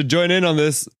should join in on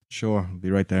this? sure. I'll be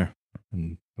right there,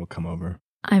 and he'll come over.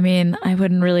 I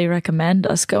wouldn't really recommend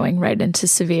us going right into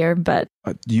Severe, but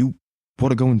You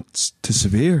want to go to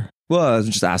Severe? Well, I was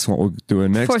just asking what we're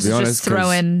doing next. force to be is honest, just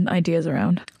throwing ideas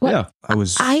around. Yeah, I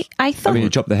was. I thought. I mean, you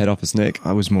chop the head off a snake.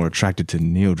 I was more attracted to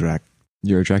Neodrak.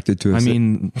 You're attracted to. I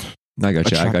mean, I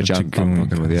got you. I'm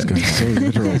fucking with you. So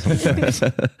literal sometimes.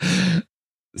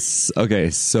 Okay,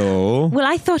 so well,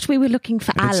 I thought we were looking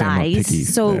for I did say I'm not allies. picky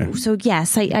So there.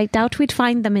 yes, I doubt we'd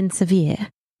find them in Severe.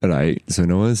 right, so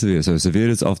no one's Severe. So Severe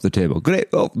is off the table. Great.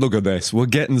 Oh, look at this. We're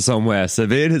getting somewhere.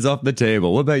 Severe is off the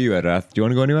table. What about you, Edrath? Do you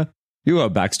want to go anywhere? You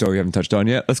got a backstory we haven't touched on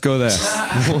yet. Let's go there.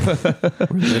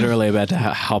 We're literally about to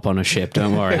hop on a ship.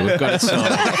 Don't worry. We've got it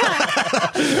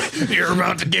sorted. You're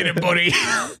about to get it, buddy.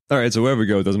 All right, so wherever we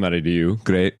go, it doesn't matter to you.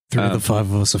 Great. Three of the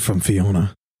five of us are from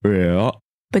Fiona. Yeah.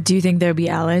 But do you think there'll be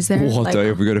allies there? Well, I'll Like- tell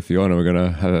you, if we go to Fiona, we're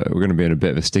gonna be in a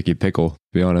bit of a sticky pickle, to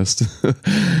be honest.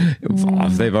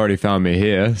 If they've already found me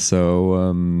here,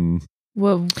 so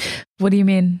Well, what do you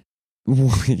mean?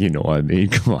 you know what I mean.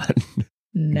 Come on.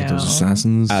 No. Those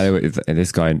assassins.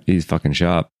 This guy, he's fucking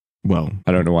sharp. Well,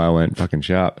 I don't know why I went fucking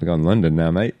sharp. I got in London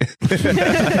now, mate.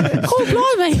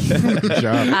 Oh, blimey.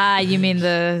 job. You mean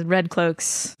the red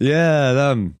cloaks? Yeah,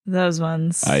 them. Those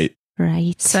ones.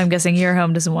 Right. So I'm guessing your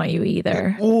home doesn't want you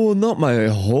either. Oh, not my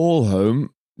whole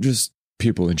home. Just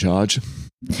people in charge.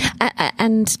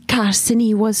 And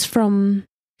Carsini was from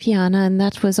Fianna, and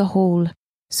that was a whole.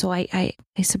 So I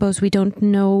suppose we don't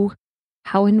know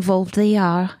how involved they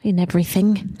are in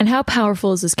everything. And how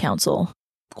powerful is this council?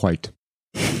 Quite.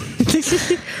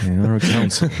 Yeah, our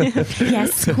council.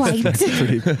 Yes, quite.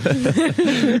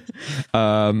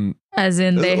 As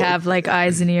in they have like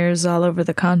eyes and ears all over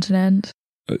the continent?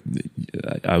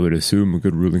 I would assume a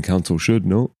good ruling council should,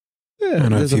 no? Yeah, I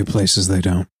know a there's few places they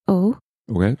don't. Oh.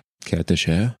 Okay. Care to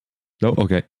share? No?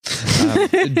 Okay.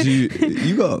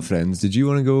 You got friends. Did you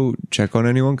want to go check on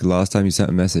anyone? Because last time you sent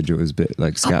a message, it was a bit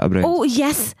like scatterbrained. Oh,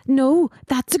 yes. No,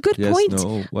 that's a good yes, point.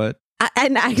 no, what?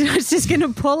 And Agnes just going to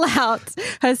pull out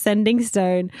her sending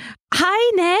stone.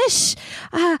 Hi, Nesh.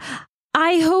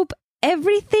 I hope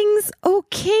everything's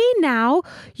okay now.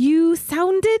 You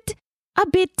sounded a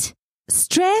bit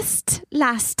stressed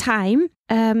last time.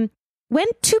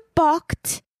 Went to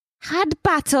Bokt, had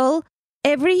battle.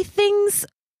 Everything's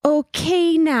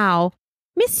okay now.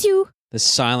 Miss you. There's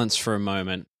silence for a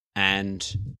moment,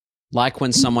 and like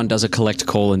when someone does a collect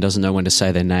call and doesn't know when to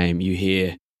say their name, you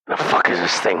hear, "The fuck is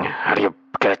this thing? How do you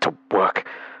get it to work?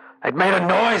 It made a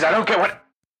noise. I don't get what..."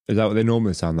 Is that what they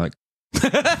normally sound like?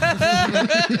 And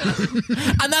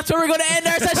that's where we're going to end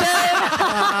our session.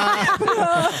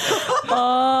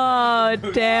 Oh,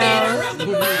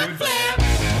 damn.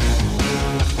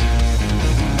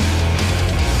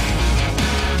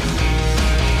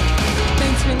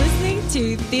 Thanks for listening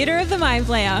to Theater of the Mind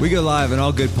Flayer. We go live on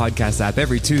all good podcast app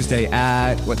every Tuesday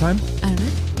at what time? I don't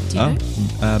know. Do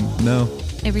you know? No.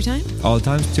 Every time? All the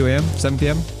times, 2 a.m., 7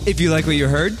 p.m. If you like what you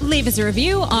heard, Leave us a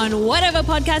review on whatever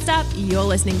podcast app you're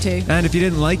listening to. and if you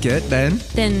didn't like it, then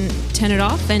Then turn it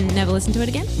off and never listen to it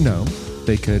again. no,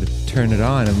 they could turn it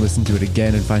on and listen to it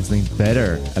again and find something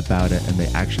better about it, and they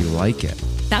actually like it.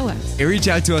 That works. Reach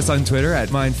out to us on Twitter at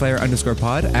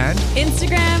mindflayer_pod and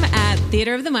Instagram at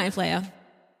Theater of the Mind Flayer.